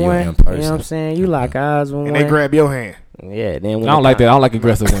eyes with one. You know what I'm saying? You lock eyes with one. And they grab your hand. Yeah, then I don't like that. I don't like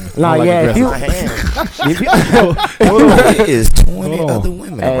aggressive women. There is 20 other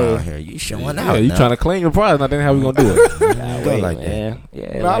women around here. You showing out. Yeah, you trying to claim your prize. Now then how we gonna do it? Like that.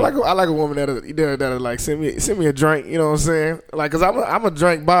 Yeah, I like a woman that'll like send me a drink. You know what I'm saying? Like, cause I'm a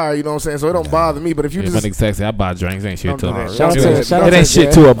drink buyer. You know what I'm saying? So it don't bother me. But if you just sexy, I buy drinks. Ain't shit to it. It ain't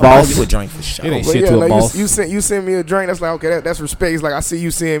shit to a boss. You a drink for sure. It ain't shit to a boss. You send me a drink. That's like, okay, that's respect. It's like, I see you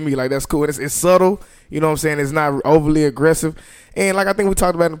seeing me. Like, that's cool. It's subtle. You know what I'm saying? It's not overly aggressive. And like I think we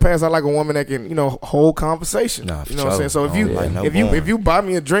talked about in the past, I like a woman that can, you know, hold conversation. Nah, you know what I'm saying? So if you buy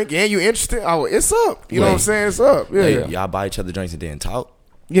me a drink and you interested, it's up. You know what I'm saying? It's up. Yeah. Y'all buy each other drinks and then talk.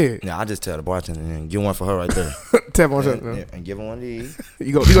 Yeah. Now I just tell the bartender and get one for her right there. Tap on something. And give her one of these.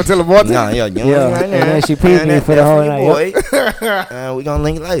 You gonna tell the bartender? Nah, give one right now. And then she peed me for the whole night. We gonna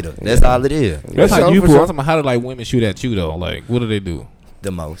link later. That's all it is. That's how you put. How do like women shoot at you though? Like, what do they do?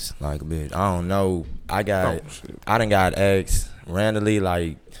 The most, like a bitch. I don't know. I done got asked randomly,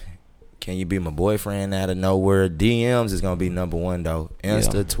 like, can you be my boyfriend out of nowhere? DMs is gonna be number one though.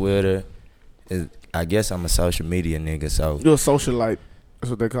 Insta, Twitter. I guess I'm a social media nigga, so you're a socialite.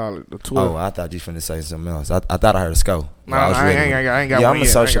 That's what they call it. The Twitter. Oh, I thought you finna say something else. I thought I heard a sco. Nah, I ain't got one. I'm a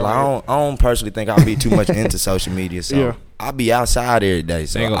socialite. I don't personally think I'll be too much into social media, so I'll be outside every day.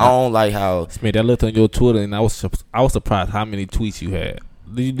 So I don't like how Smith. I looked on your Twitter and I was surprised how many tweets you had.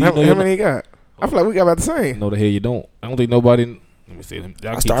 How many you got? I feel like we got about the same. No, the hell you don't. I don't think nobody. Let me see.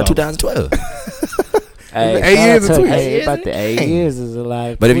 I started 2012. Hey, 8 years of tweets. About the 8 years is a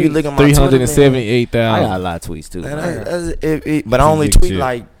lot. But if you look at my 378,000. I got a lot of tweets too. But I only tweet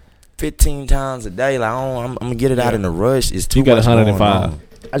like 15 times a day. Like I'm gonna get it out in a rush. It's too you got much 105.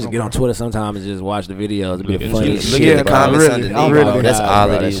 I just get on Twitter sometimes and just watch the videos. It's been funny. Look at the comments underneath. That's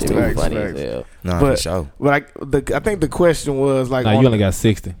all it is. Funny as hell. Nah, but, for sure. But I think the question was like, you only got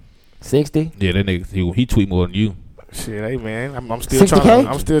 60. 60? Yeah, that nigga he tweet more than you. Shit, hey man, I'm still 60K? trying.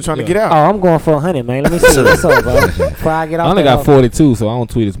 I'm still trying to get out. Oh, I'm going for 100, man. Let me see what's up, bro. Before I get off. I only got 42, so I don't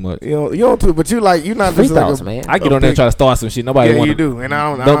tweet as much. You don't tweet, but you not free just thoughts, like man. I get on there and try to start some shit. Nobody you do, and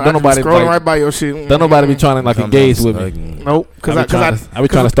I don't nobody scrolling like, right by your shit. Don't nobody be trying to like engage with me. Nope, because I be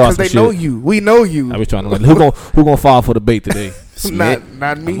trying to start some shit. They know you. We know you. I be trying to like who gonna fall for the bait today?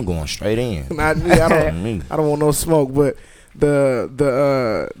 Not me. I'm going straight in. Not me. I don't want no smoke, but.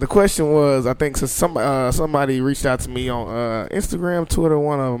 The question was, I think, so somebody reached out to me on Instagram, Twitter,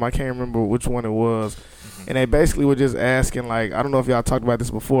 one of them, I can't remember which one it was, and they basically were just asking, like, I don't know if y'all talked about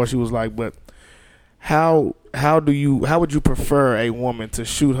this before. She was like, but how would you prefer a woman to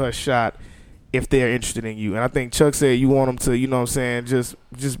shoot her shot if they're interested in you? And I think Chuck said you want them to, you know what I'm saying,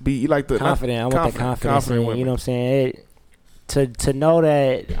 just be like the confident. I want the confidence in, you know what I'm saying. To know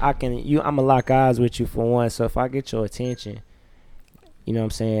that I'm gonna lock eyes with you for one. So if I get your attention, you know what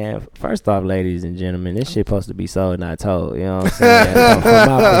I'm saying. First off, ladies and gentlemen, this shit supposed to be sold, not told. You know what I'm saying. From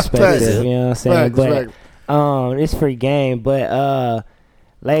my perspective, you know what I'm saying. But it's free game. But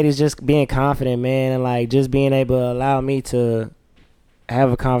ladies, just being confident, man, and like just being able to allow me to have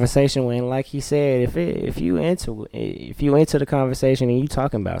a conversation with, and like he said, if you into the conversation and you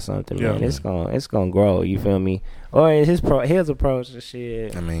talking about something, man, it's gonna grow. You feel me? Or his approach to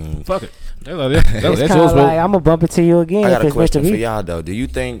shit. I mean, fuck it. It's kind of like I'm gonna bump into you again. I got a question for y'all though. Do you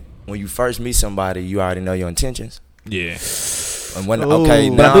think when you first meet somebody, you already know your intentions? Yeah. And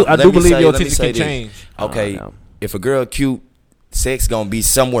now I do believe your intentions can change. Okay, if a girl cute, sex gonna be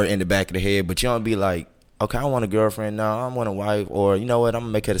somewhere in the back of the head, but you don't be like, okay, I want a girlfriend now, I want a wife, or you know what, I'm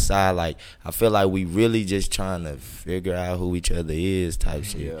gonna make her decide. Like, I feel like we really just trying to figure out who each other is type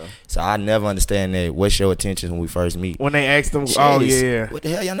shit. Yeah. So I never understand that. What's your intentions when we first meet? When they ask them, what the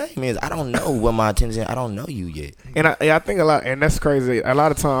hell your name is? I don't know what my intentions is. I don't know you yet. And I think a lot, and that's crazy. A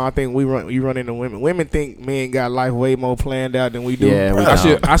lot of time, I think you run into women. Women think men got life way more planned out than we do.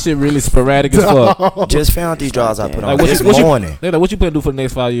 Yeah, I should really sporadic as fuck. Just found these drawers I put on like, this morning. What you plan to do for the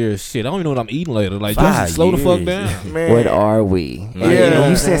next 5 years? Shit, I don't even know what I'm eating later. Like, just slow the fuck down. Man. What are we? Yeah,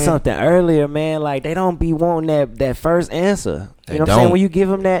 you said something earlier, man. Like, they don't be wanting that first answer. You know what I'm saying? When you give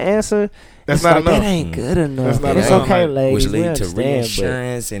them that answer, that's not enough. That ain't good enough. It's okay, ladies. Which lead to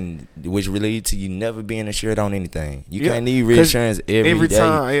reinsurance, and which lead to you never being insured on anything. You can't need reinsurance every day.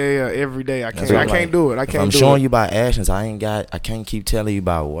 Time. Every day. I can't do it. If I'm showing you by actions, I can't keep telling you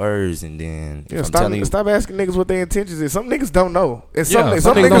by words, and then stop asking niggas what their intentions is. Some niggas don't know. And some niggas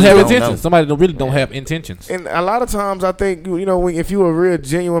don't have intentions. Somebody really don't have intentions. And a lot of times, I think if you a real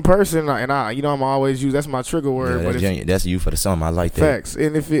genuine person, and I'm always use that's my trigger word. But that's you for the summer. I like that. Facts.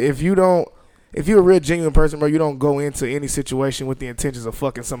 And if you're a real genuine person, bro, you don't go into any situation with the intentions of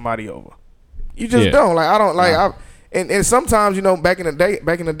fucking somebody over. You just don't. Like, I don't like. And sometimes, back in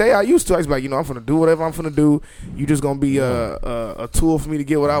the day, I used to. I was like, I'm finna do whatever I'm finna do. You just gonna be a tool for me to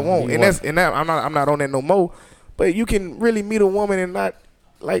get what I want. I'm not on that no more. But you can really meet a woman and not.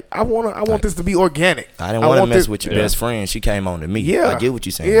 Like, I want this to be organic. I didn't want to mess with your best friend. She came on to me. Yeah, I get what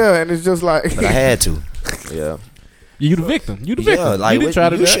you're saying. Yeah, and it's just like, but I had to. Yeah. You the victim. Yeah, like you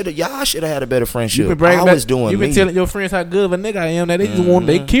y'all should have had a better friendship. You've been telling your friends how good of a nigga I am. That they just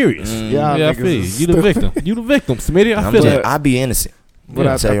they curious. Yeah, I feel you. You the victim. You the victim, Smitty. I feel that. I be innocent. But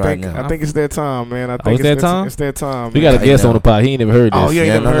I think it's that time, man. It's that time. It's that time. We got a guest on the pod. He ain't never heard this. Oh, you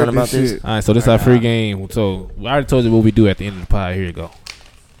ain't never heard about this. All right, so this is our free game. So I already told you what we do at the end of the pod. Here you go.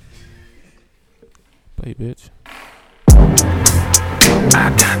 Play, bitch. I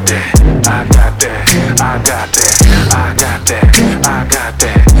got that, I got that, I got that, I got that, I got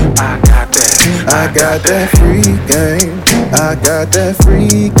that, I got that, I got that free game, I got that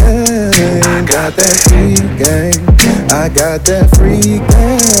free game, I got that free game, I got that free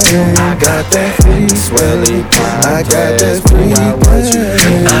game, I got that free swelly, I got that free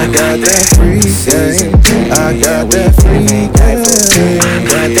game, I got that free game, I got that free game, I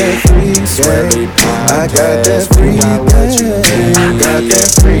got that free swelly, I got that free game, I got that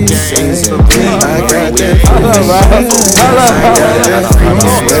free season, I got that free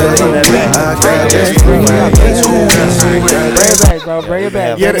Bring it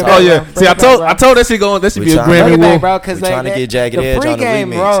back. Oh yeah. See, I told that shit going. That should be a Grammy win, bro. Because trying to get Jagged Edge on the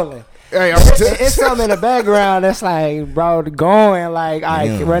remix. Rolling. Hey, it's something in the background that's like, bro, going like, all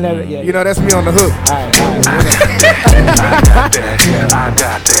right, run that. Yeah, that's me on the hook. All right. I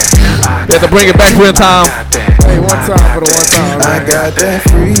got that. Have to bring it back real time. Hey, one time for the one time. I got that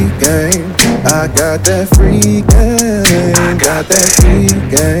free game. I got that free game. I got that free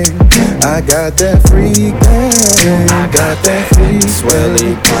game. I got that free game. I got that free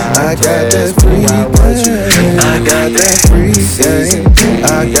swelly. I got that free game. I got that free game.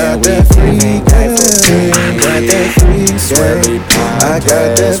 I got that free game. I got that free swelly. I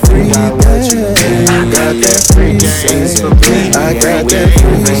got that free game. I got that free game. I got that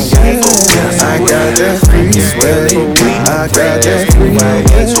free game. I got that free swelly. I got that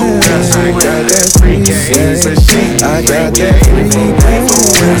free game. I got that free game. I got that free game. I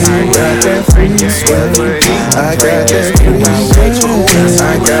got that free swelly. I got that free game.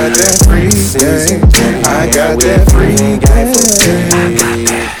 I got that free game. I got that free game. I got that.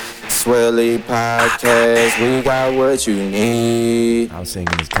 Swelly podcast, we got what you need. I'm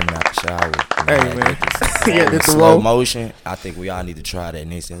singing this coming out the shower. Hey, man. Yeah, this the slow roll. motion. I think we all need to try that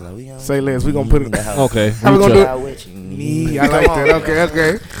next thing. Like, Say less. We gonna put it. Okay. How we gonna do it? What you need. I like that.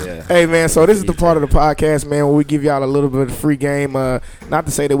 Okay. Yeah. Hey, man, so this is the part of the podcast, man, where we give y'all a little bit of free game. Not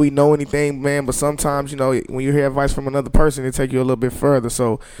to say that we know anything, man, but sometimes, you know, when you hear advice from another person, it take you a little bit further.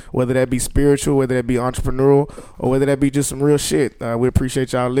 So whether that be spiritual, whether that be entrepreneurial, or whether that be just some real shit, we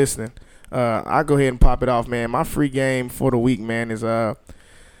appreciate y'all listening. I'll go ahead and pop it off, man. My free game for the week, man, is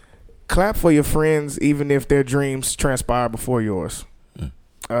clap for your friends even if their dreams transpire before yours.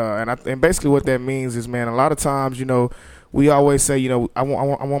 And basically what that means is, man, a lot of times, you know, we always say, you know, I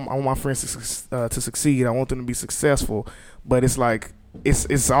want my friends to succeed. I want them to be successful. But it's like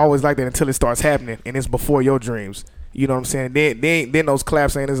it's always like that until it starts happening, and it's before your dreams. You know what I'm saying? Then those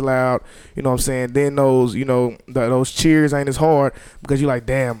claps ain't as loud. You know what I'm saying? Then those, you know, those cheers ain't as hard because you're like,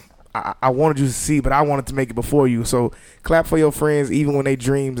 damn, I wanted you to see, but I wanted to make it before you. So clap for your friends even when they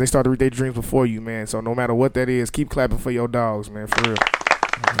start to reach their dreams before you, man. So no matter what that is, keep clapping for your dogs, man, for real.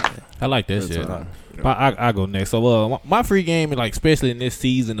 I like that shit. I go next. So my free game, like especially in this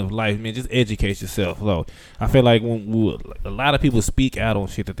season of life, man, just educate yourself. So I feel like when a lot of people speak out on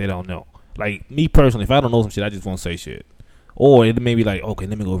shit that they don't know. Like me personally, if I don't know some shit, I just won't say shit. Or it may be like, okay,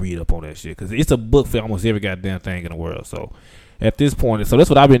 let me go read up on that shit, because it's a book for almost every goddamn thing in the world. So at this point, so that's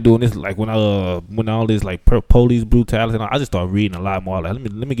what I've been doing. This like when all this like police brutality, and I just start reading a lot more. Like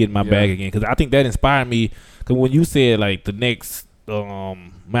let me get in my bag again, because I think that inspired me. Because when you said like the next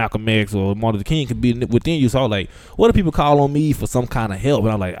Malcolm X or Martin Luther King could be within you, so I was like, what do people call on me for some kind of help?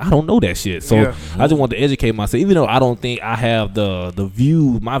 And I'm like, I don't know that shit. So I just want to educate myself, even though I don't think I have the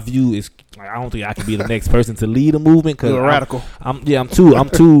view. My view is like, I don't think I can be the next person to lead a movement, because you're radical. I'm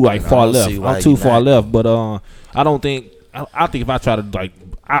too like far left. I'm too far left. But I don't think. I think if I try to like,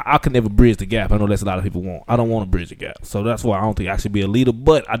 I can never bridge the gap. I know that's a lot of people want. I don't want to bridge the gap, so that's why I don't think I should be a leader.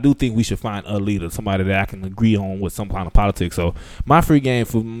 But I do think we should find a leader, somebody that I can agree on with some kind of politics. So my free game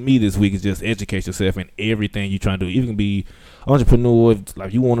for me this week is just educate yourself in everything you're trying to do. You can be entrepreneur, if,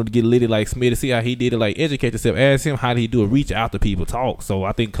 like you wanted to get litty like Smith, see how he did it. Like educate yourself. Ask him how did he do it. Reach out to people, talk. So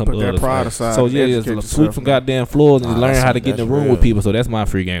I think put that pride aside. So yeah, sweep from goddamn floors and learn how to get in the room with people. So that's my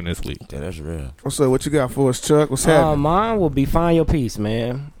free game this week. Yeah, that's real. What's up? What you got for us, Chuck? What's happening? Mine will be find your peace,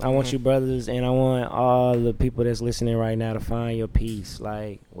 man. I want you brothers, and I want all the people that's listening right now to find your peace.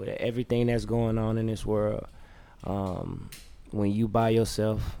 Like with everything that's going on in this world, when you by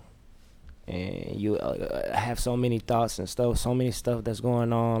yourself and you have so many thoughts and stuff, so many stuff that's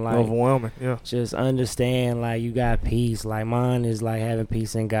going on, like overwhelming. Yeah. Just understand, like you got peace. Like mine is like having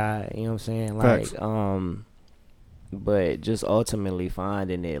peace in God. You know what I'm saying? Like Facts. but just ultimately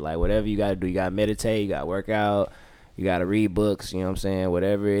finding it. Like whatever you gotta do, you gotta meditate, you gotta work out, you gotta read books. You know what I'm saying?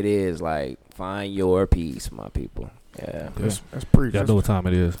 Whatever it is, like find your peace, my people. Yeah. That's pretty. Y'all know what time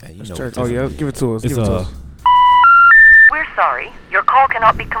it is. Hey, you know Church. Oh yeah, give it to us. It's Give it to us. We're sorry. Your call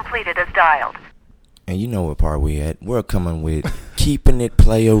cannot be completed as dialed. And you know what part we at. We're coming with keeping it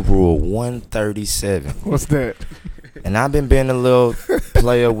player rule 137. What's that? And I've been being a little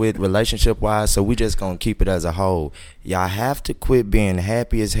player with relationship wise, so we just gonna keep it as a whole. Y'all have to quit being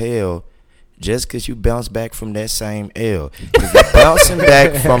happy as hell just because you bounce back from that same L. If you're bouncing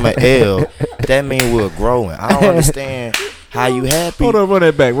back from an L, that means we're growing. I don't understand how you happy. Hold on, run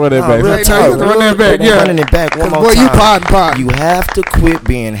that back. Run that back. Real talk, run that back. Yeah. Running it back one more boy, time. you pod. You have to quit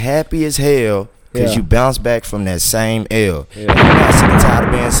being happy as hell because Yeah. you bounce back from that same L. Yeah. If you're not sick and tired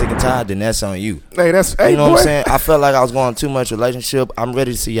of being sick and tired, then that's on you. Hey, that's You know boy. what I'm saying? I felt like I was going too much relationship. I'm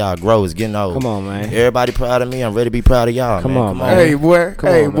ready to see y'all grow. It's getting old. Come on, man. Everybody proud of me. I'm ready to be proud of y'all. Come man. on, man. Hey boy, Come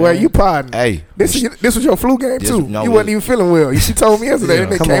on, boy, man. you podding. Hey. This was your flu game This- too. no, You wasn't it- even feeling well. She told me yesterday.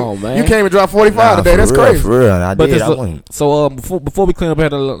 And Come came, on, man. You came and dropped 45 today. for That's real, crazy. For real. I But did. I this, went. so before we clean up, I had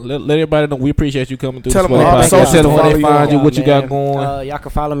to let everybody know we appreciate you coming through. Tell the them Sway all Podcast. the socials Tell them to where follow they you find you, on, what you man. got going. Y'all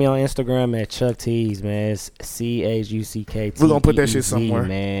can follow me on Instagram at Chuck Teez, man. It's CHUCKT. We're gonna put that shit somewhere.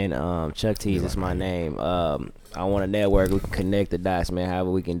 man. Chuck Teez is my name. I want to network. We can connect the dots, man.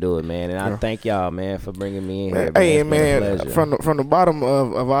 However we can do it, man. And I thank y'all, man, for bringing me in here. Hey, man, from the bottom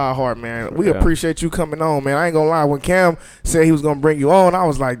of our heart, man, we appreciate you coming on, man. I ain't gonna lie. When Cam said he was gonna bring you on, I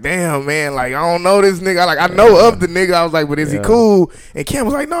was like, damn, man. Like, I don't know this nigga. I know of the nigga. I was like, but is he cool? And Cam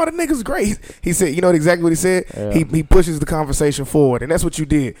was like, no, the nigga's great. He said, you know exactly what he said? He pushes the conversation forward, and that's what you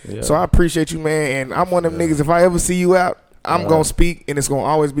did. So I appreciate you, man. And I'm one of them niggas. If I ever see you out, I'm gonna speak, and it's gonna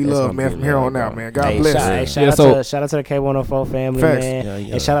always be love, man, from here on out, man. God bless. Shout out to the K104 family, man.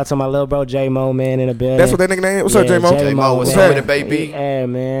 And shout out to my little bro J-Mo, man, in the building. That's what that nigga name. What's up, J-Mo? J-Mo, what's up with it, baby? Yeah,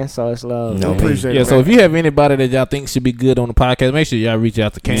 man. So it's love. No, appreciate it. Yeah, so if you have anybody that y'all think should be good on the podcast, make sure y'all reach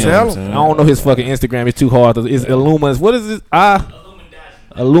out to Cam. I don't know his fucking Instagram. It's too hard. It's Illuminus. What is it?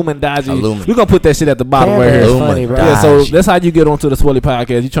 Illumindaji. We're gonna put that shit at the bottom right here. Funny, bro. Yeah, so that's how you get onto the Swelly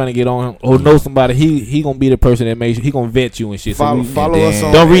podcast. You trying to get on or know somebody, he gonna be the person that makes sure he gonna vet you and shit. Follow us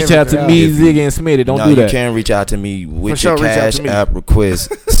on. Don't reach out to me, Ziggy and Smitty. Don't do that. You can reach out to me with your Cash App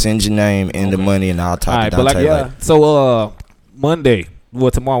request. Send your name and the money, and I'll talk to Dante later. So Monday. Well,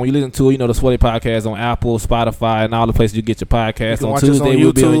 tomorrow when you listen to it, you know, the Swelly podcast on Apple, Spotify, and all the places you get your podcast. On Tuesday,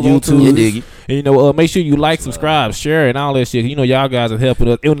 we'll be on YouTube. And, you know, make sure you like, subscribe, share, and all that shit. You know, y'all guys are helping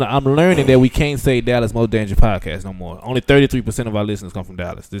us. I'm learning that we can't say Dallas Most Dangerous Podcast no more. Only 33% of our listeners come from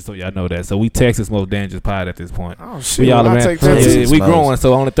Dallas. Just so y'all know that. So we Texas Most Dangerous Pod at this point. Oh, shit. We growing.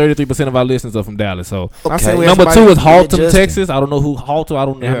 So only 33% of our listeners are from Dallas. So number 2 is Haltom, Texas. I don't know who Haltom.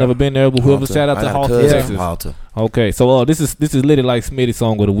 I've never been there, but whoever shout out to Haltom, Texas. Okay, so this is Litty Like Smitty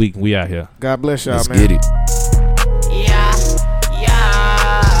song of the week. We out here. God bless y'all, Let's man. get it. Yeah.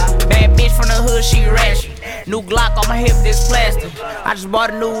 Bad bitch from the hood, she ratchet. New Glock on my hip, this plastic. I just bought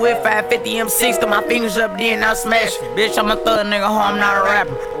a new whip, 550 M6. Throw my fingers up, then I smash it. Bitch, I'm a thug nigga, ho, I'm not a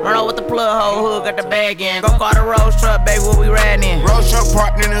rapper. Run out with the plug, hoe, hood, got the bag in. Go call the Rose truck, baby, what we riding in? Rose truck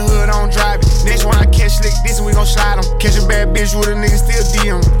parked in the hood, I don't drive it. Next one I catch slick, this one we gon' slide 'em. Catch a bad bitch with a nigga, still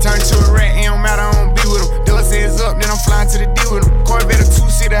DM. Turn to a rat, it don't matter, I don't be with 'em. Dilla says up, then I'm flying to the D with 'em. Corvette a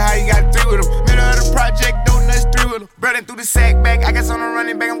 2-seater, how you got 3 with 'em? Middle of the project, donuts 3 with 'em. Breading through the sack back, I guess on the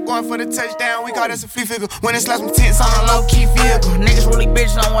running back, I'm going for the touchdown. We call this a fee figure. When it slaps some tents on a low-key vehicle. Niggas really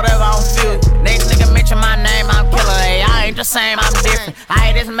bitches on whatever I don't feel. Next nigga mention my name, I'm killer. Hey, I ain't the same, I'm different. I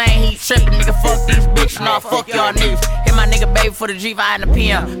hate this man, he trippin'. Nigga, fuck these bitches, no, fuck y'all niggas. Hit my nigga baby for the G5 and the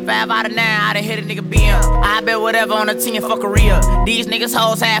PM. 5 out of 9, I done hit a nigga BM. I bet whatever on the 10, fuck a real. These niggas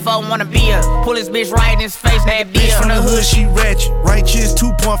hoes half of them wanna be a. Pull this bitch right in his face, that bitch from the hood, she ratchet. Righteous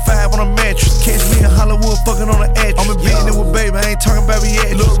 2.5 on a mattress. Catch me in Hollywood, fucking on an actress. I'm a business with baby, I ain't talking about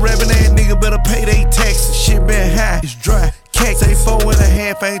reaction. Little rapping ass nigga better pay they taxes. Shit been high, it's dry. Cactus, say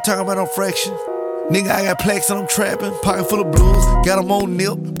 4.5, I ain't talking about no fraction. Nigga, I got plaques and I'm trapping. Pocket full of blues, got 'em on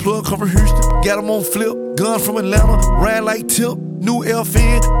nip. Plug come from Houston, got 'em on flip. Gun from Atlanta, ride like Tip. New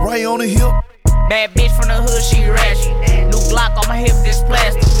FN, right on the hip. Bad bitch from the hood, she ratchet. New Glock on my hip, this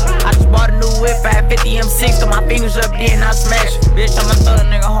plastic. I just bought a new whip, 550 M6. Throw my fingers up, then I smash it. Bitch, I'm a thug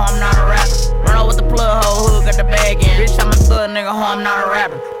nigga, ho, I'm not a rapper. Run out with the plug, hoe, hood, got the bag in. Bitch, I'm a thug nigga, ho, I'm not a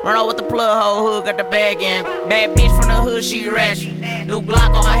rapper. Run out with the plug, hoe, hood, got the bag in. Bad bitch from the hood, she ratchet. New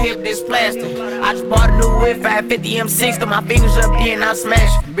Glock on my hip, this plastic. I just bought a new whip, 550 M6. Throw my fingers up, then I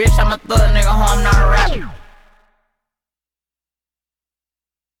smash it. Bitch, I'm a thug nigga, ho, I'm not a rapper.